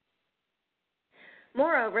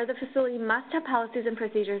 Moreover, the facility must have policies and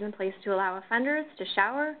procedures in place to allow offenders to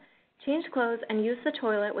shower, change clothes, and use the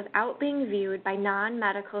toilet without being viewed by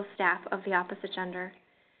non-medical staff of the opposite gender.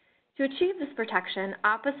 To achieve this protection,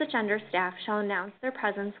 opposite gender staff shall announce their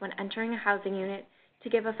presence when entering a housing unit to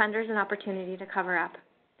give offenders an opportunity to cover up.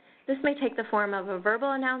 This may take the form of a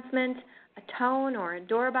verbal announcement, a tone or a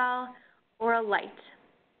doorbell, or a light.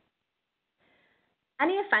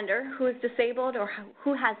 Any offender who is disabled or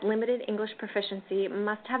who has limited English proficiency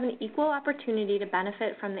must have an equal opportunity to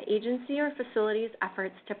benefit from the agency or facility's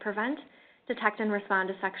efforts to prevent, detect, and respond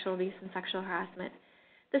to sexual abuse and sexual harassment.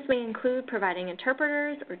 This may include providing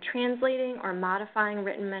interpreters or translating or modifying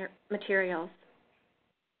written materials.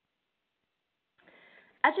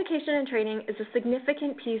 Education and training is a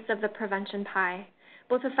significant piece of the prevention pie.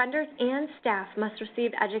 Both offenders and staff must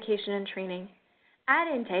receive education and training. At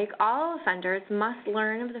intake, all offenders must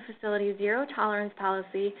learn of the facility's zero tolerance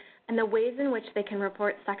policy and the ways in which they can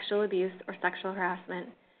report sexual abuse or sexual harassment.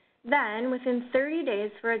 Then, within 30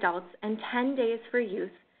 days for adults and 10 days for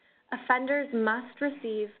youth, offenders must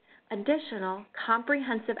receive additional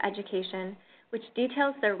comprehensive education which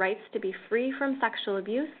details their rights to be free from sexual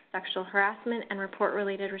abuse, sexual harassment, and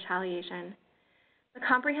report-related retaliation. The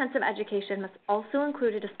comprehensive education must also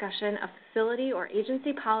include a discussion of facility or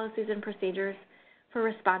agency policies and procedures for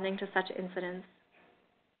responding to such incidents.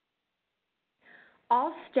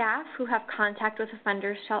 All staff who have contact with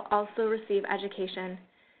offenders shall also receive education.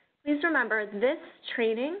 Please remember, this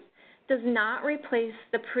training does not replace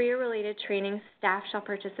the PREA-related training staff shall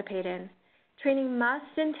participate in. Training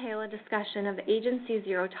must entail a discussion of the agency's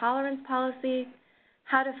zero tolerance policy,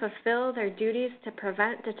 how to fulfill their duties to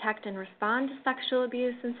prevent, detect, and respond to sexual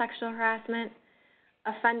abuse and sexual harassment,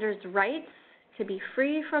 offenders' rights to be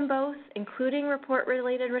free from both, including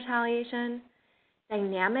report-related retaliation,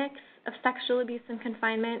 dynamics of sexual abuse and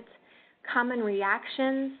confinement, common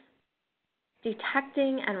reactions,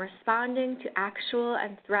 detecting and responding to actual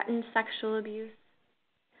and threatened sexual abuse,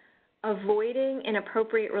 avoiding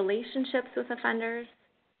inappropriate relationships with offenders,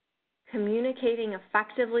 communicating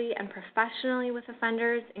effectively and professionally with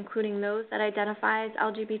offenders, including those that identify as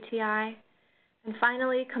LGBTI, and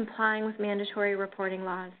finally, complying with mandatory reporting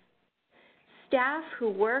laws. Staff who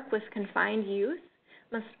work with confined youth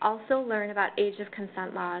must also learn about age of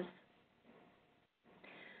consent laws.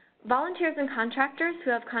 Volunteers and contractors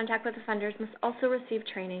who have contact with offenders must also receive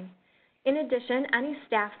training. In addition, any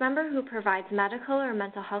staff member who provides medical or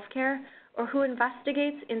mental health care or who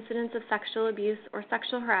investigates incidents of sexual abuse or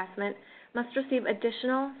sexual harassment must receive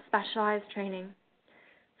additional specialized training.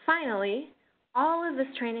 Finally, all of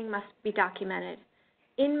this training must be documented.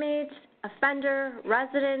 Inmates, offender,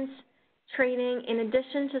 resident training, in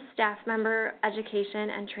addition to staff member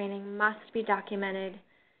education and training, must be documented.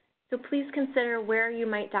 So please consider where you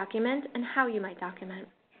might document and how you might document.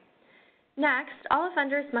 Next, all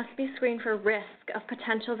offenders must be screened for risk of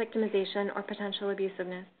potential victimization or potential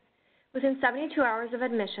abusiveness. Within 72 hours of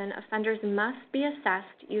admission, offenders must be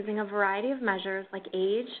assessed using a variety of measures like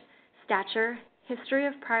age, stature, history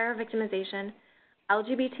of prior victimization,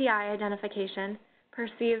 LGBTI identification,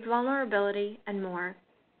 perceived vulnerability, and more.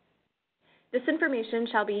 This information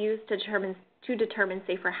shall be used to determine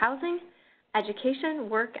safer housing, education,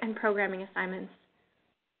 work, and programming assignments.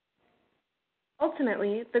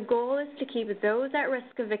 Ultimately, the goal is to keep those at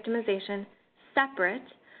risk of victimization separate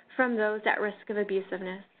from those at risk of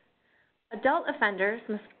abusiveness. Adult offenders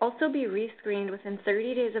must also be rescreened within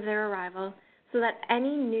 30 days of their arrival so that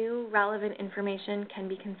any new relevant information can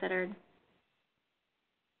be considered.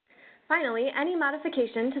 Finally, any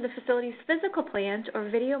modification to the facility's physical plant or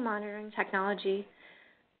video monitoring technology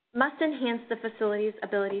must enhance the facility's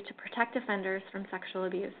ability to protect offenders from sexual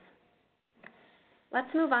abuse.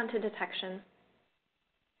 Let's move on to detection.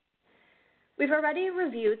 We've already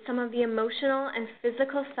reviewed some of the emotional and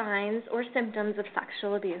physical signs or symptoms of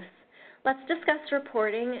sexual abuse. Let's discuss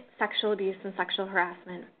reporting sexual abuse and sexual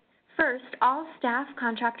harassment. First, all staff,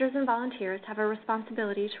 contractors, and volunteers have a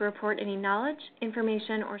responsibility to report any knowledge,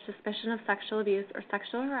 information, or suspicion of sexual abuse or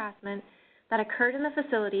sexual harassment that occurred in the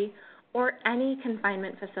facility or any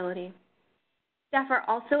confinement facility. Staff are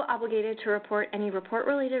also obligated to report any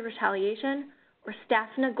report-related retaliation or staff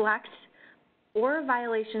neglect or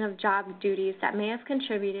violation of job duties that may have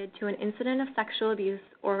contributed to an incident of sexual abuse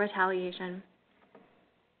or retaliation.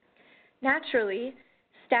 Naturally,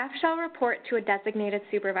 staff shall report to a designated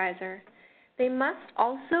supervisor. They must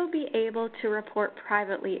also be able to report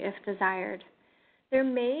privately if desired. There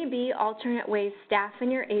may be alternate ways staff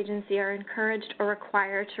in your agency are encouraged or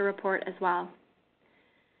required to report as well.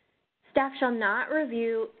 Staff shall not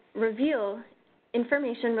reveal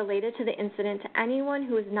information related to the incident to anyone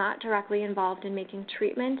who is not directly involved in making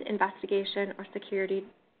treatment, investigation, or security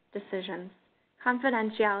decisions.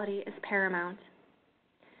 Confidentiality is paramount.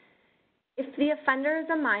 If the offender is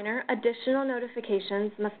a minor, additional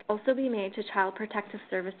notifications must also be made to Child Protective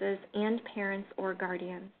Services and parents or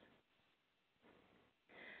guardians.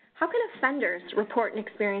 How can offenders report an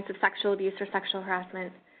experience of sexual abuse or sexual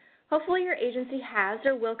harassment? Hopefully your agency has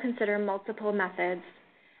or will consider multiple methods.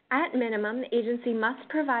 At minimum, the agency must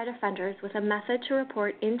provide offenders with a method to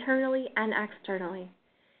report internally and externally.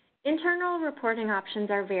 Internal reporting options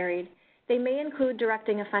are varied. They may include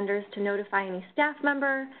directing offenders to notify any staff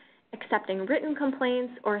member, accepting written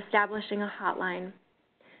complaints, or establishing a hotline.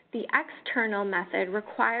 The external method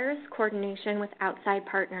requires coordination with outside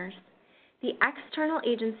partners. The external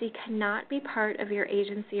agency cannot be part of your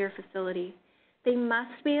agency or facility. They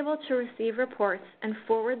must be able to receive reports and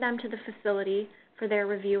forward them to the facility for their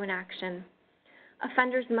review and action.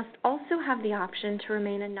 Offenders must also have the option to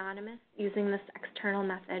remain anonymous using this external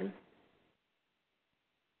method.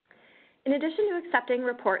 In addition to accepting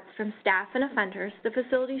reports from staff and offenders, the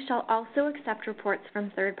facility shall also accept reports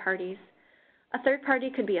from third parties. A third party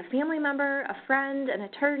could be a family member, a friend, an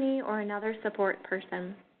attorney, or another support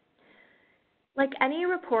person. Like any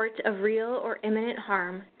report of real or imminent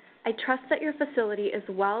harm, I trust that your facility is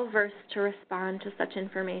well-versed to respond to such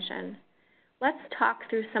information. Let's talk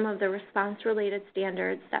through some of the response-related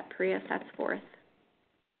standards that PREA sets forth.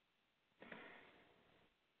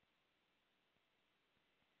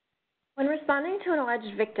 When responding to an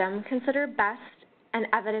alleged victim, consider best and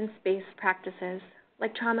evidence-based practices,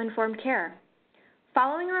 like trauma-informed care.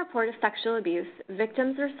 Following a report of sexual abuse,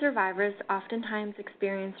 victims or survivors oftentimes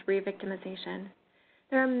experience re-victimization.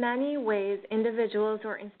 There are many ways individuals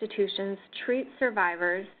or institutions treat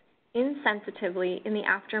survivors insensitively in the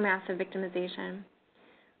aftermath of victimization.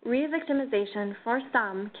 Re-victimization, for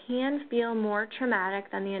some, can feel more traumatic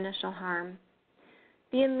than the initial harm.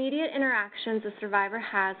 The immediate interactions a survivor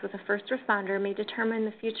has with a first responder may determine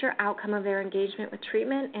the future outcome of their engagement with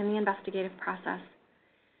treatment and the investigative process.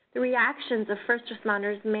 The reactions of first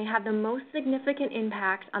responders may have the most significant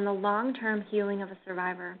impact on the long-term healing of a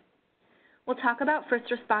survivor. We'll talk about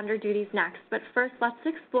first responder duties next, but first let's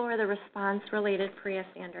explore the response-related PREA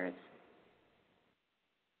standards.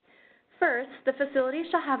 First, the facility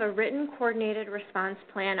shall have a written coordinated response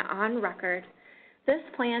plan on record. This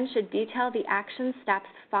plan should detail the action steps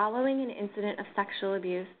following an incident of sexual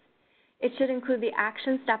abuse. It should include the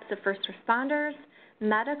action steps of first responders,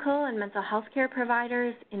 medical and mental health care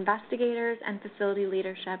providers, investigators, and facility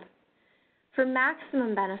leadership. For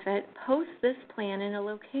maximum benefit, post this plan in a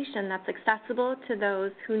location that's accessible to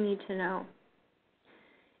those who need to know.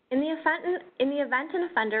 In the event an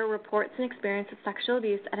offender reports an experience of sexual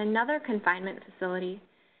abuse at another confinement facility,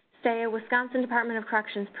 say a Wisconsin Department of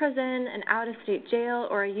Corrections prison, an out-of-state jail,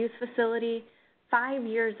 or a youth facility 5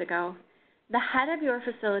 years ago, the head of your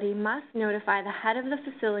facility must notify the head of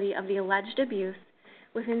the facility of the alleged abuse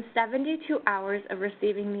within 72 hours of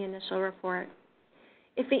receiving the initial report.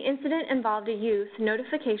 If the incident involved a youth,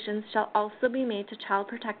 notifications shall also be made to Child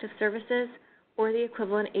Protective Services or the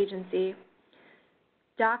equivalent agency.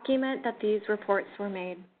 Document that these reports were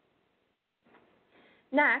made.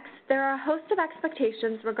 Next, there are a host of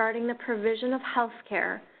expectations regarding the provision of health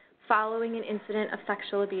care following an incident of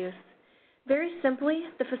sexual abuse. Very simply,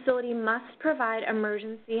 the facility must provide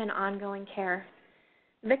emergency and ongoing care.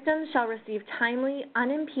 Victims shall receive timely,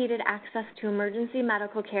 unimpeded access to emergency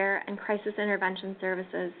medical care and crisis intervention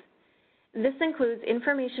services. This includes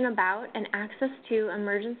information about and access to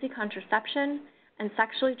emergency contraception and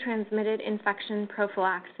sexually transmitted infection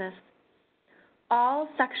prophylaxis. All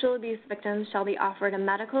sexual abuse victims shall be offered a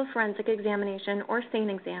medical forensic examination or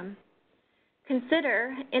SANE exam.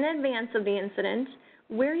 Consider, in advance of the incident,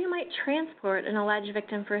 where you might transport an alleged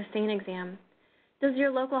victim for a SANE exam. Does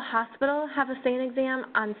your local hospital have a SANE exam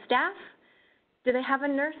on staff? Do they have a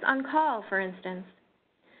nurse on call, for instance?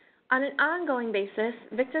 On an ongoing basis,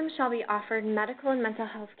 victims shall be offered medical and mental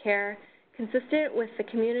health care consistent with the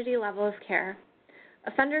community level of care.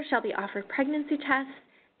 Offenders shall be offered pregnancy tests,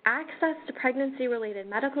 access to pregnancy-related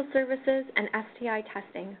medical services, and STI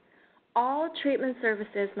testing. All treatment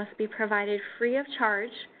services must be provided free of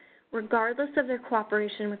charge, regardless of their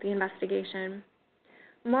cooperation with the investigation.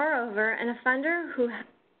 Moreover, an offender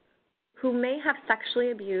who may have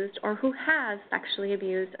sexually abused or who has sexually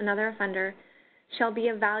abused another offender shall be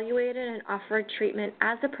evaluated and offered treatment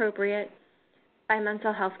as appropriate by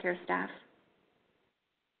mental health care staff.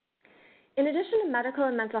 In addition to medical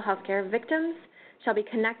and mental health care, victims shall be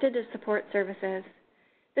connected to support services.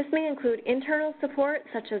 This may include internal support,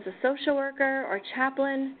 such as a social worker or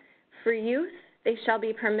chaplain. For youth, they shall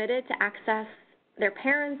be permitted to access their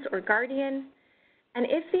parents or guardian. And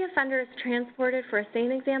if the offender is transported for a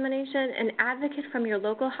SANE examination, an advocate from your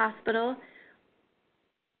local hospital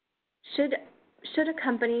should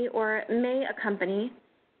accompany or may accompany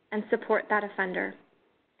and support that offender.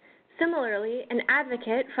 Similarly, an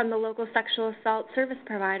advocate from the local sexual assault service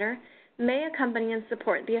provider may accompany and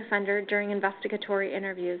support the offender during investigatory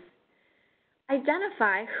interviews.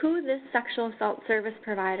 Identify who this sexual assault service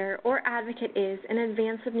provider or advocate is in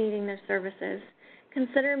advance of needing their services.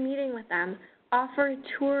 Consider meeting with them. Offer a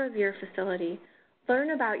tour of your facility.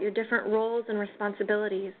 Learn about your different roles and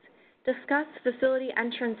responsibilities. discuss facility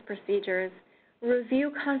entrance procedures,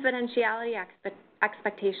 review confidentiality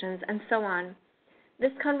expectations, and so on.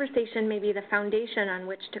 This conversation may be the foundation on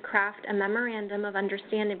which to craft a memorandum of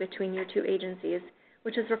understanding between your two agencies,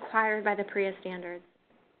 which is required by the PREA standards.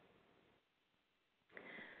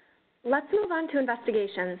 Let's move on to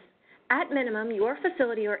investigations. At minimum, your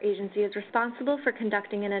facility or agency is responsible for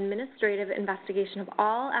conducting an administrative investigation of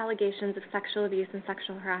all allegations of sexual abuse and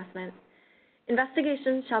sexual harassment.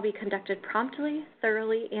 Investigations shall be conducted promptly,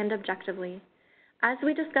 thoroughly, and objectively. As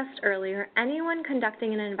we discussed earlier, anyone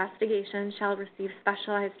conducting an investigation shall receive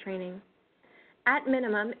specialized training. At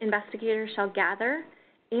minimum, investigators shall gather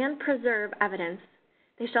and preserve evidence.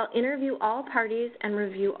 They shall interview all parties and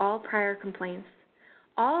review all prior complaints.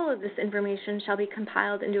 All of this information shall be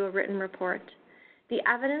compiled into a written report. The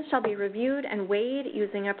evidence shall be reviewed and weighed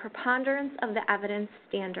using a preponderance of the evidence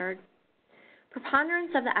standard.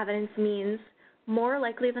 Preponderance of the evidence means more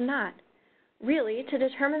likely than not. Really, to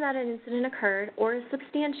determine that an incident occurred or is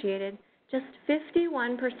substantiated, just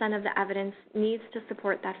 51% of the evidence needs to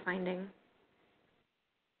support that finding.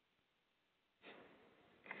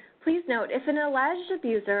 Please note, if an alleged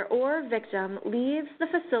abuser or victim leaves the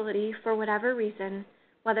facility for whatever reason,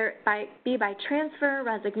 whether it be by transfer,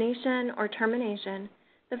 resignation, or termination,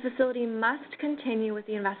 the facility must continue with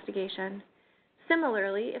the investigation.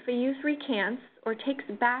 Similarly, if a youth recants or takes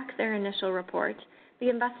back their initial report, the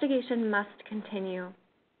investigation must continue.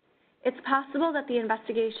 It's possible that the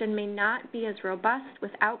investigation may not be as robust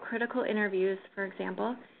without critical interviews, for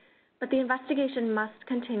example, but the investigation must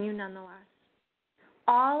continue nonetheless.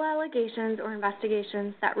 All allegations or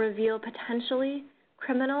investigations that reveal potentially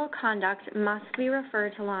criminal conduct must be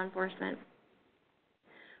referred to law enforcement.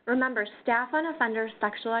 Remember, staff on offenders'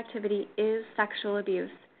 sexual activity is sexual abuse.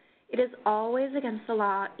 It is always against the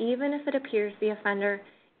law, even if it appears the offender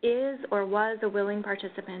is or was a willing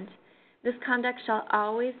participant. This conduct shall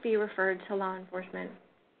always be referred to law enforcement.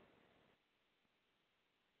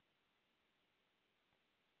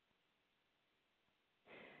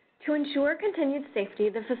 To ensure continued safety,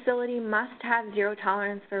 the facility must have zero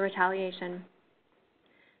tolerance for retaliation.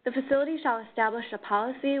 The facility shall establish a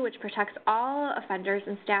policy which protects all offenders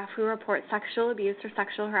and staff who report sexual abuse or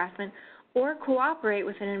sexual harassment or cooperate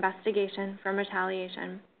with an investigation from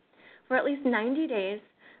retaliation. For at least 90 days,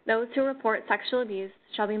 those who report sexual abuse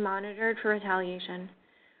shall be monitored for retaliation.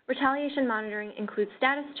 Retaliation monitoring includes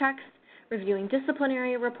status checks, reviewing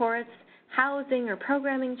disciplinary reports, housing or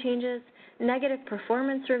programming changes, negative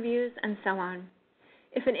performance reviews, and so on.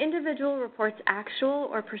 If an individual reports actual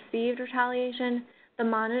or perceived retaliation, the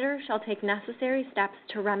monitor shall take necessary steps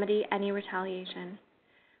to remedy any retaliation.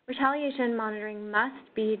 Retaliation monitoring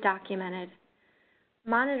must be documented.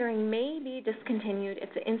 Monitoring may be discontinued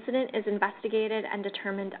if the incident is investigated and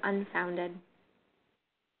determined unfounded.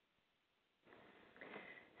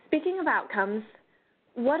 Speaking of outcomes,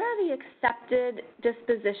 what are the accepted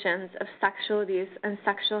dispositions of sexual abuse and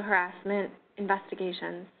sexual harassment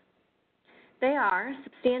investigations? They are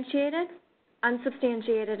substantiated,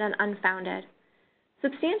 unsubstantiated, and unfounded.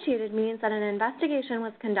 Substantiated means that an investigation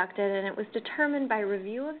was conducted and it was determined by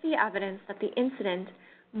review of the evidence that the incident,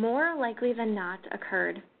 more likely than not,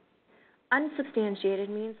 occurred. Unsubstantiated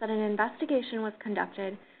means that an investigation was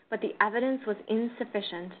conducted, but the evidence was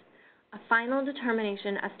insufficient. A final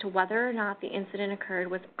determination as to whether or not the incident occurred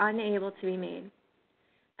was unable to be made.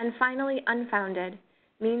 And finally, unfounded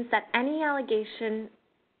means that means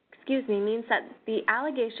that the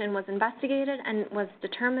allegation was investigated and was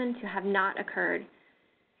determined to have not occurred.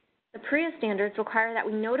 The PREA standards require that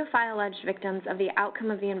we notify alleged victims of the outcome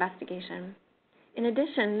of the investigation. In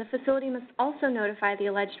addition, the facility must also notify the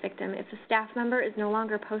alleged victim if the staff member is no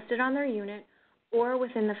longer posted on their unit or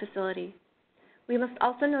within the facility. We must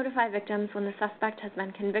also notify victims when the suspect has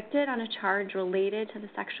been convicted on a charge related to the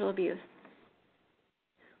sexual abuse.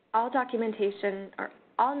 All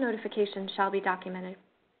notifications shall be documented.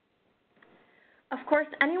 Of course,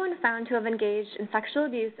 anyone found to have engaged in sexual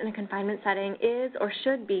abuse in a confinement setting is or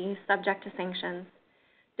should be subject to sanctions.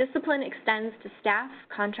 Discipline extends to staff,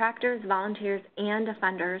 contractors, volunteers, and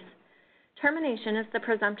offenders. Termination is the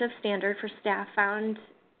presumptive standard for staff found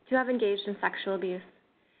to have engaged in sexual abuse.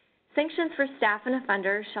 Sanctions for staff and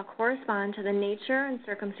offenders shall correspond to the nature and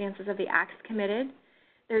circumstances of the acts committed,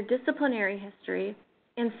 their disciplinary history,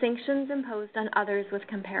 and sanctions imposed on others with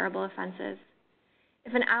comparable offenses.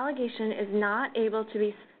 If an allegation is not able to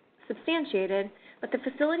be substantiated, but the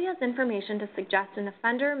facility has information to suggest an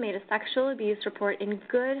offender made a sexual abuse report in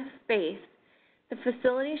good faith, the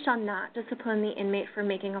facility shall not discipline the inmate for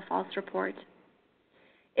making a false report.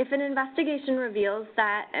 If an investigation reveals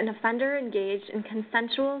that an offender engaged in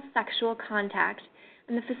consensual sexual contact,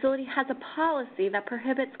 and the facility has a policy that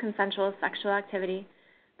prohibits consensual sexual activity,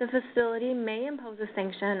 the facility may impose a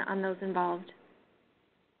sanction on those involved.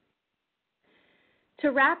 To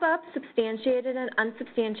wrap up substantiated and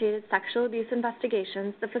unsubstantiated sexual abuse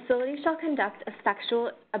investigations, the facility shall conduct a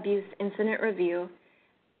sexual abuse incident review,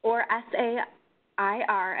 or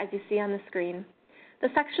SAIR, as you see on the screen. The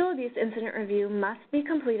sexual abuse incident review must be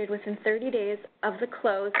completed within 30 days of the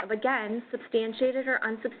close of, again, substantiated or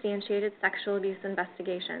unsubstantiated sexual abuse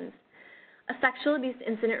investigations. A sexual abuse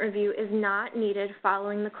incident review is not needed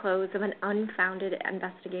following the close of an unfounded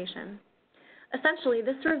investigation. Essentially,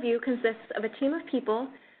 this review consists of a team of people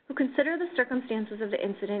who consider the circumstances of the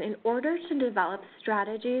incident in order to develop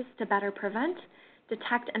strategies to better prevent,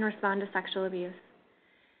 detect, and respond to sexual abuse.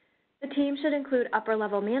 The team should include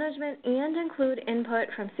upper-level management and include input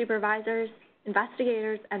from supervisors,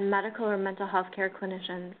 investigators, and medical or mental health care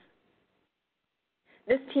clinicians.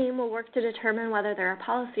 This team will work to determine whether there are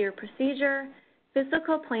policy or procedure,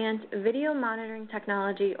 physical plant, video monitoring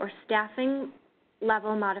technology, or staffing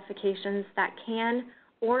level modifications that can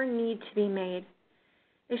or need to be made.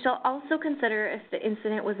 They shall also consider if the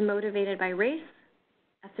incident was motivated by race,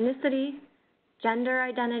 ethnicity, gender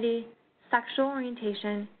identity, sexual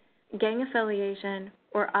orientation, gang affiliation,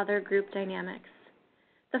 or other group dynamics.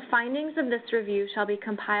 The findings of this review shall be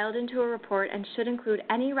compiled into a report and should include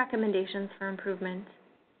any recommendations for improvement.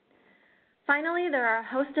 Finally, there are a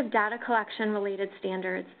host of data collection-related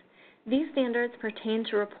standards. These standards pertain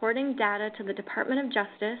to reporting data to the Department of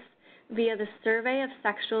Justice via the Survey of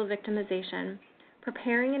Sexual Victimization,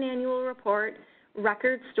 preparing an annual report,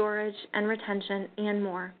 record storage and retention, and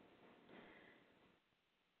more.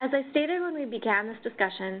 As I stated when we began this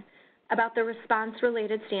discussion about the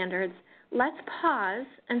response-related standards, let's pause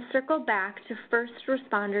and circle back to first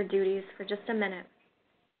responder duties for just a minute.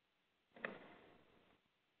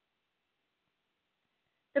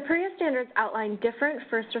 The PREA standards outline different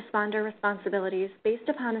first responder responsibilities based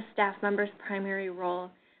upon a staff member's primary role,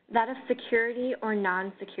 that of security or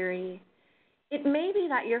non-security. It may be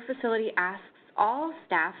that your facility asks all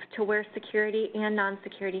staff to wear security and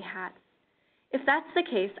non-security hats. If that's the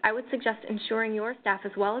case, I would suggest ensuring your staff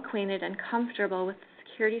is well acquainted and comfortable with the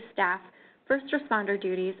security staff first responder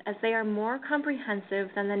duties, as they are more comprehensive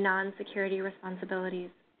than the non-security responsibilities.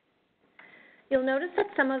 You'll notice that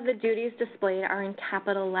some of the duties displayed are in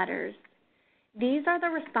capital letters. These are the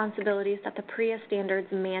responsibilities that the PREA standards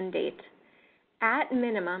mandate. At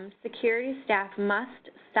minimum, security staff must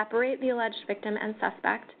separate the alleged victim and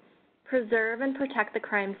suspect, preserve and protect the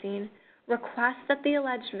crime scene, request that the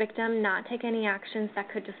alleged victim not take any actions that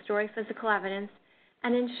could destroy physical evidence,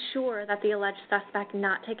 and ensure that the alleged suspect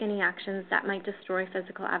not take any actions that might destroy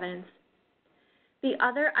physical evidence. The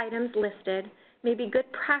other items listed may be good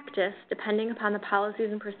practice depending upon the policies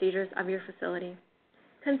and procedures of your facility.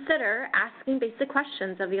 Consider asking basic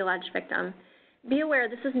questions of the alleged victim. Be aware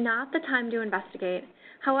this is not the time to investigate.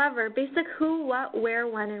 However, basic who, what, where,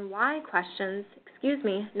 when, and why questions,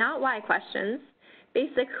 not why questions,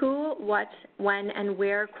 basic who, what, when, and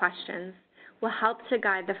where questions will help to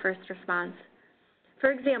guide the first response.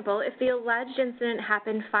 For example, if the alleged incident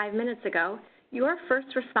happened 5 minutes ago, your first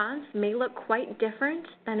response may look quite different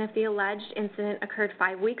than if the alleged incident occurred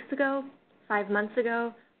 5 weeks ago, 5 months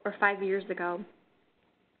ago, or 5 years ago.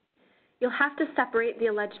 You'll have to separate the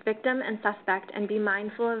alleged victim and suspect and be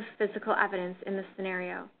mindful of physical evidence in this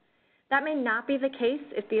scenario. That may not be the case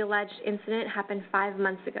if the alleged incident happened 5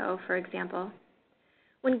 months ago, for example.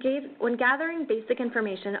 When gathering basic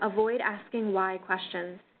information, avoid asking why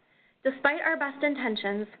questions. Despite our best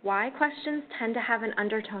intentions, why questions tend to have an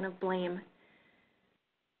undertone of blame.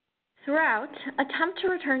 Throughout, attempt to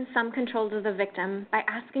return some control to the victim by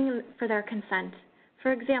asking for their consent.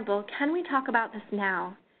 For example, can we talk about this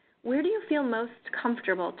now? Where do you feel most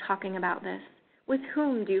comfortable talking about this? With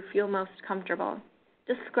whom do you feel most comfortable?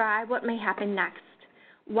 Describe what may happen next.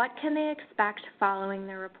 What can they expect following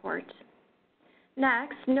their report?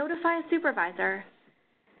 Next, notify a supervisor.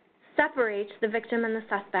 Separate the victim and the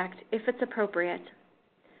suspect if it's appropriate.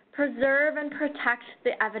 Preserve and protect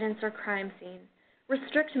the evidence or crime scene.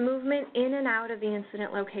 Restrict movement in and out of the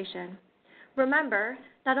incident location. Remember,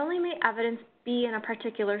 not only may evidence be in a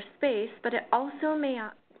particular space, but it also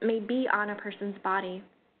may be on a person's body.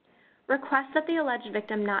 Request that the alleged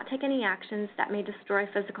victim not take any actions that may destroy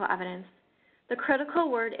physical evidence. The critical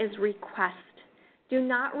word is request. Do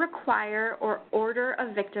not require or order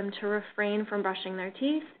a victim to refrain from brushing their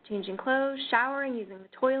teeth, changing clothes, showering, using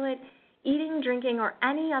the toilet, eating, drinking, or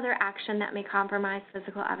any other action that may compromise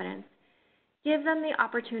physical evidence. Give them the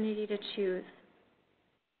opportunity to choose.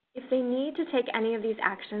 If they need to take any of these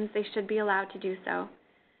actions, they should be allowed to do so.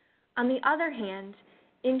 On the other hand,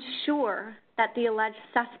 ensure that the alleged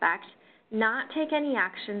suspect not take any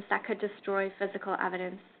actions that could destroy physical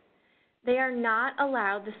evidence. They are not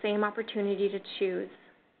allowed the same opportunity to choose.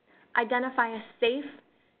 Identify a safe,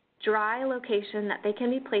 dry location that they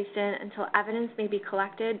can be placed in until evidence may be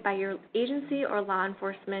collected by your agency or law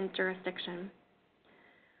enforcement jurisdiction.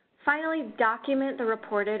 Finally, document the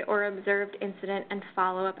reported or observed incident and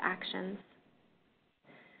follow-up actions.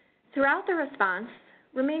 Throughout the response,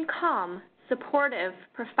 remain calm, supportive,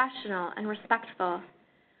 professional, and respectful.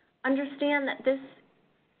 Understand that this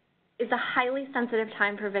is a highly sensitive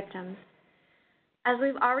time for victims. As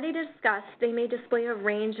we've already discussed, they may display a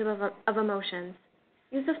range of emotions.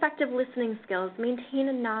 Use effective listening skills, maintain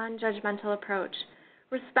a non-judgmental approach,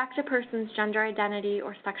 respect a person's gender identity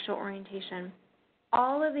or sexual orientation.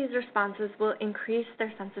 All of these responses will increase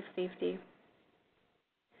their sense of safety.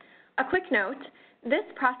 A quick note, this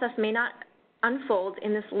process may not unfold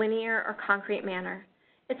in this linear or concrete manner.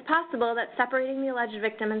 It's possible that separating the alleged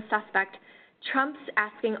victim and suspect trumps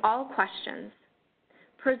asking all questions.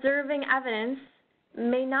 Preserving evidence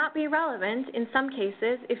may not be relevant in some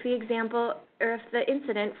cases if the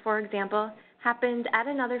incident, for example, happened at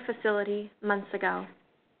another facility months ago.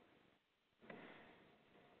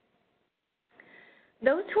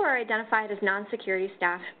 Those who are identified as non-security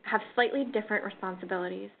staff have slightly different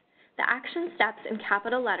responsibilities. The action steps in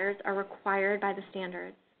capital letters are required by the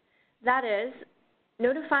standards. That is,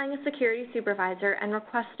 notifying a security supervisor and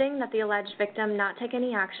requesting that the alleged victim not take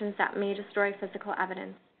any actions that may destroy physical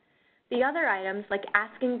evidence. The other items, like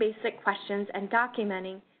asking basic questions and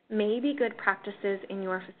documenting, may be good practices in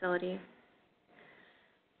your facility.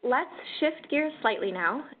 Let's shift gears slightly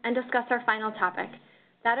now and discuss our final topic,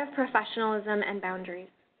 that of professionalism and boundaries.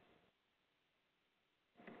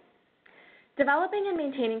 Developing and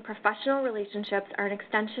maintaining professional relationships are an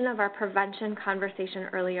extension of our prevention conversation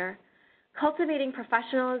earlier. Cultivating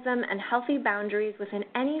professionalism and healthy boundaries within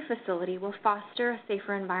any facility will foster a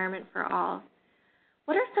safer environment for all.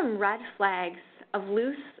 What are some red flags of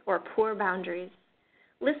loose or poor boundaries?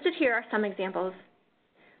 Listed here are some examples.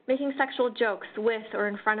 Making sexual jokes with or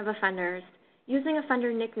in front of offenders, using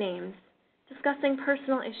offender nicknames, discussing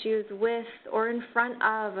personal issues with or in front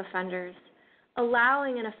of offenders,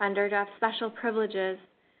 allowing an offender to have special privileges,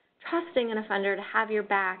 trusting an offender to have your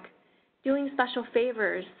back, doing special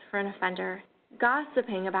favors for an offender,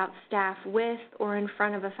 gossiping about staff with or in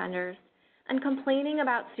front of offenders, and complaining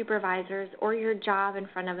about supervisors or your job in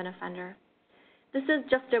front of an offender. This is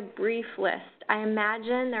just a brief list. I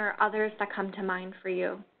imagine there are others that come to mind for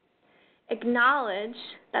you. Acknowledge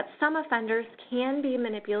that some offenders can be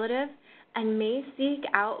manipulative and may seek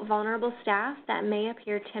out vulnerable staff that may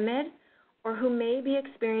appear timid or who may be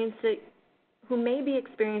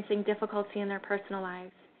experiencing difficulty in their personal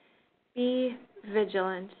lives. Be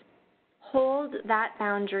vigilant. Hold that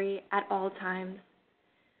boundary at all times.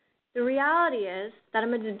 The reality is that a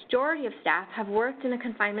majority of staff have worked in a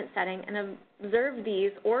confinement setting and observed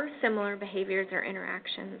these or similar behaviors or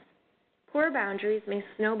interactions. Poor boundaries may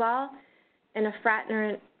snowball in a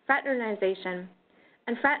fraternization,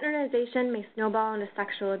 and fraternization may snowball into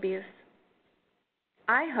sexual abuse.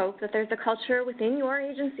 I hope that there's a culture within your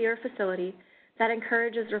agency or facility that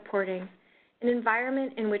encourages reporting, an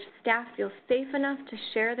environment in which staff feel safe enough to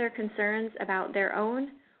share their concerns about their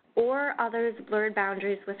own or others' blurred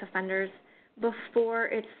boundaries with offenders before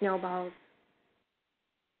it snowballs.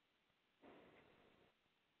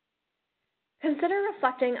 Consider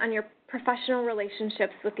reflecting on your professional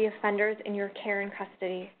relationships with the offenders in your care and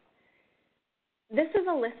custody. This is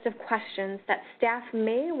a list of questions that staff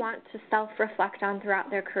may want to self-reflect on throughout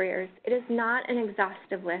their careers. It is not an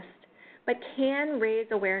exhaustive list, but can raise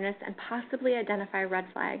awareness and possibly identify red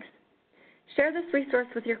flags. Share this resource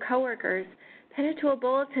with your coworkers. Pin it to a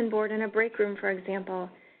bulletin board in a break room, for example.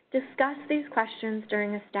 Discuss these questions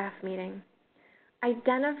during a staff meeting.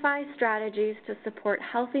 Identify strategies to support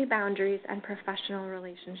healthy boundaries and professional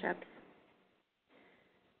relationships.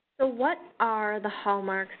 So what are the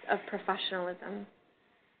hallmarks of professionalism?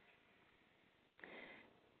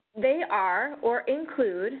 They are or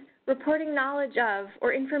include reporting knowledge of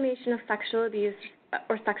or information of sexual abuse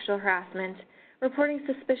or sexual harassment, reporting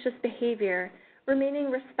suspicious behavior,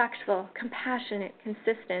 remaining respectful, compassionate,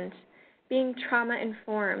 consistent, being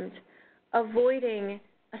trauma-informed, avoiding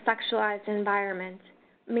a sexualized environment,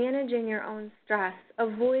 managing your own stress,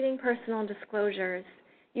 avoiding personal disclosures,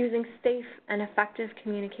 using safe and effective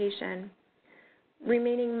communication,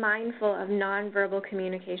 remaining mindful of nonverbal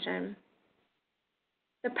communication.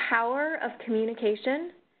 The power of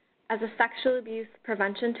communication as a sexual abuse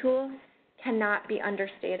prevention tool cannot be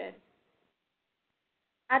understated.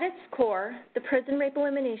 At its core, the Prison Rape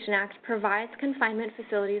Elimination Act provides confinement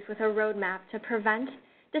facilities with a roadmap to prevent,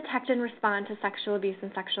 detect, and respond to sexual abuse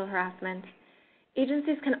and sexual harassment.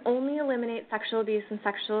 Agencies can only eliminate sexual abuse and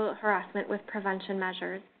sexual harassment with prevention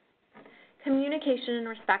measures. Communication and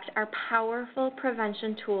respect are powerful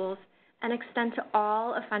prevention tools and extend to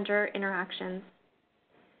all offender interactions.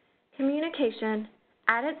 Communication,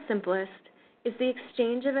 at its simplest, is the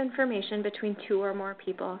exchange of information between two or more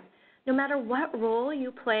people. No matter what role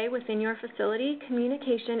you play within your facility,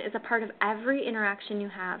 communication is a part of every interaction you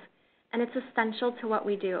have, and it's essential to what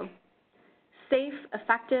we do. Safe,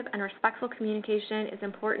 effective, and respectful communication is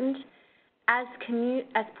important, as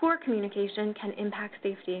poor communication can impact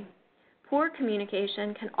safety. Poor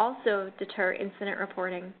communication can also deter incident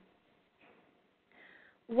reporting.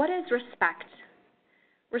 What is respect?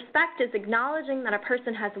 Respect is acknowledging that a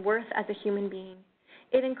person has worth as a human being.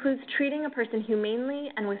 It includes treating a person humanely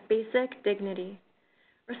and with basic dignity.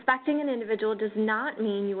 Respecting an individual does not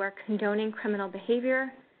mean you are condoning criminal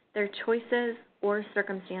behavior, their choices, or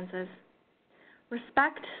circumstances.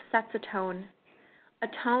 Respect sets a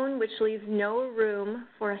tone which leaves no room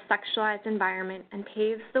for a sexualized environment and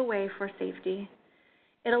paves the way for safety.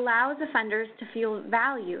 It allows offenders to feel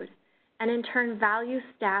valued and in turn value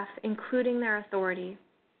staff, including their authority.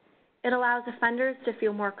 It allows offenders to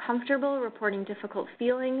feel more comfortable reporting difficult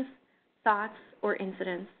feelings, thoughts, or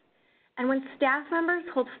incidents. And when staff members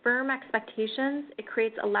hold firm expectations, it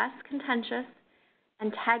creates a less contentious,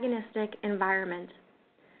 antagonistic environment,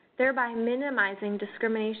 thereby minimizing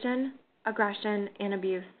discrimination, aggression, and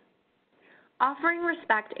abuse. Offering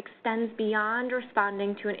respect extends beyond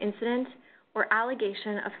responding to an incident or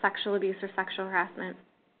allegation of sexual abuse or sexual harassment.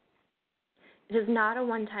 It is not a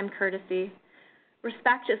one-time courtesy.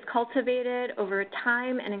 Respect is cultivated over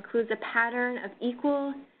time and includes a pattern of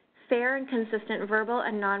equal, fair, and consistent verbal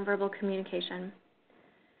and nonverbal communication.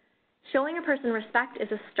 Showing a person respect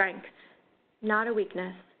is a strength, not a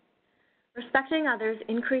weakness. Respecting others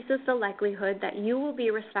increases the likelihood that you will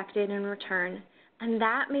be respected in return, and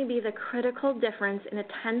that may be the critical difference in a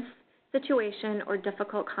tense situation or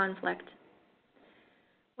difficult conflict.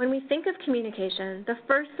 When we think of communication, the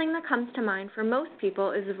first thing that comes to mind for most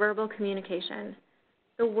people is verbal communication,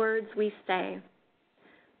 the words we say.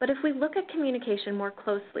 But if we look at communication more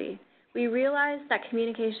closely, we realize that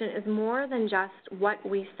communication is more than just what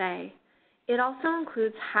we say. It also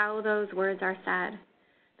includes how those words are said.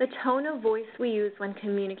 The tone of voice we use when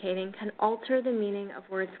communicating can alter the meaning of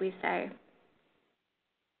words we say.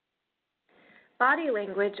 Body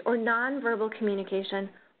language, or nonverbal communication,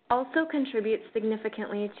 also contributes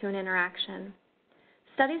significantly to an interaction.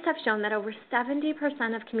 Studies have shown that over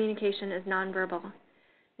 70% of communication is nonverbal.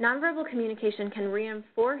 Nonverbal communication can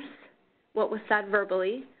reinforce what was said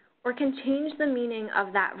verbally or can change the meaning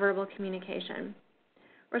of that verbal communication.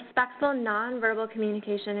 Respectful nonverbal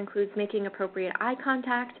communication includes making appropriate eye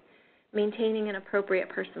contact, maintaining an appropriate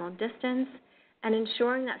personal distance, and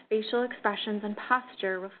ensuring that facial expressions and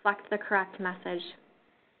posture reflect the correct message.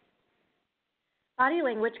 Body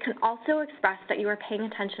language can also express that you are paying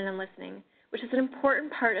attention and listening, which is an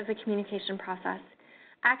important part of the communication process.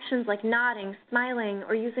 Actions like nodding, smiling,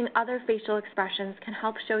 or using other facial expressions can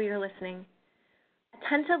help show you're listening.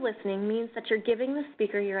 Attentive listening means that you're giving the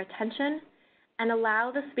speaker your attention and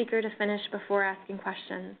allow the speaker to finish before asking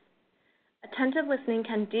questions. Attentive listening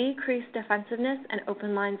can decrease defensiveness and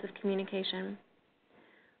open lines of communication.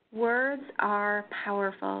 Words are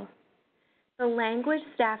powerful. The language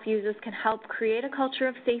staff uses can help create a culture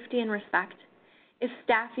of safety and respect. If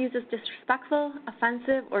staff uses disrespectful,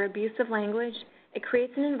 offensive, or abusive language, it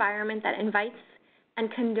creates an environment that invites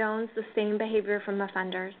and condones the same behavior from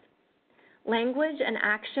offenders. Language and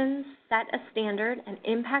actions set a standard and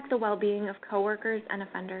impact the well-being of coworkers and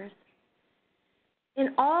offenders.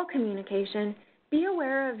 In all communication, be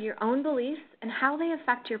aware of your own beliefs and how they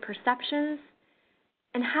affect your perceptions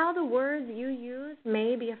and how the words you use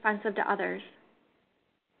may be offensive to others.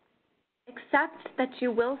 Accept that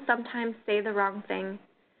you will sometimes say the wrong thing,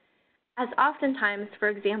 as oftentimes, for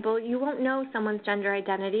example, you won't know someone's gender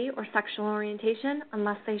identity or sexual orientation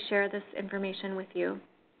unless they share this information with you.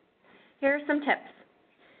 Here are some tips.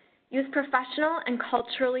 Use professional and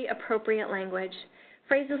culturally appropriate language.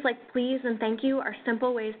 Phrases like please and thank you are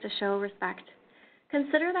simple ways to show respect.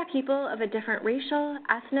 Consider that people of a different racial,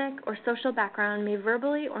 ethnic, or social background may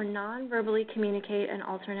verbally or non-verbally communicate in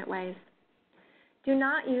alternate ways. Do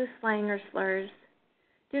not use slang or slurs.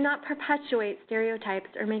 Do not perpetuate stereotypes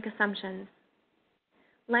or make assumptions.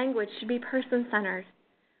 Language should be person-centered.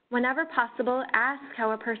 Whenever possible, ask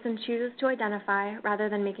how a person chooses to identify rather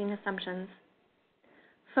than making assumptions.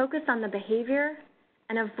 Focus on the behavior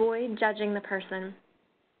and avoid judging the person.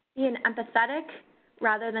 Be an empathetic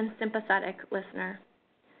rather than sympathetic listener.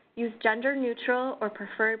 Use gender-neutral or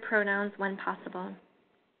preferred pronouns when possible.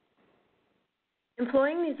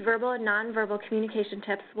 Employing these verbal and nonverbal communication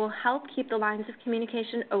tips will help keep the lines of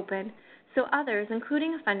communication open so others,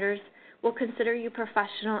 including offenders, will consider you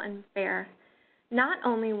professional and fair. Not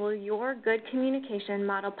only will your good communication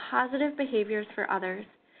model positive behaviors for others,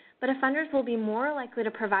 but offenders will be more likely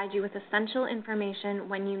to provide you with essential information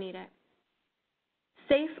when you need it.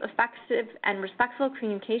 Safe, effective, and respectful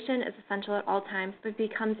communication is essential at all times, but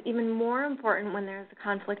becomes even more important when there is a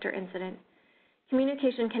conflict or incident.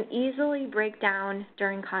 Communication can easily break down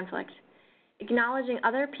during conflict. Acknowledging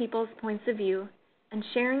other people's points of view and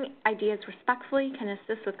sharing ideas respectfully can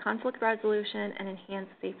assist with conflict resolution and enhance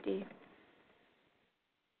safety.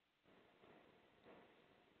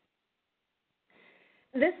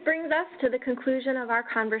 This brings us to the conclusion of our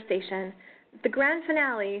conversation. The grand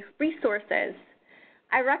finale, resources.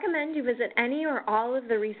 I recommend you visit any or all of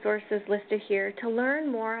the resources listed here to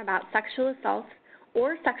learn more about sexual assault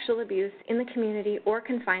or sexual abuse in the community or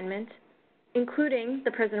confinement, including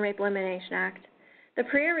the Prison Rape Elimination Act. The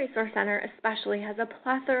PREA Resource Center especially has a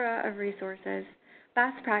plethora of resources,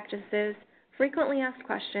 best practices, frequently asked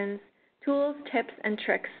questions, tools, tips, and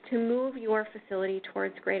tricks to move your facility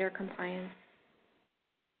towards greater compliance.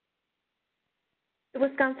 The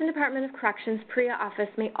Wisconsin Department of Corrections PREA office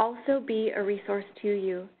may also be a resource to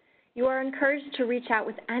you. You are encouraged to reach out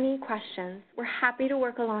with any questions. We're happy to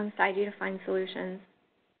work alongside you to find solutions.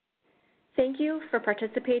 Thank you for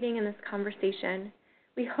participating in this conversation.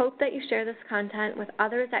 We hope that you share this content with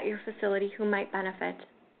others at your facility who might benefit.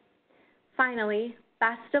 Finally,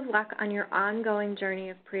 best of luck on your ongoing journey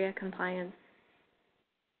of PREA compliance.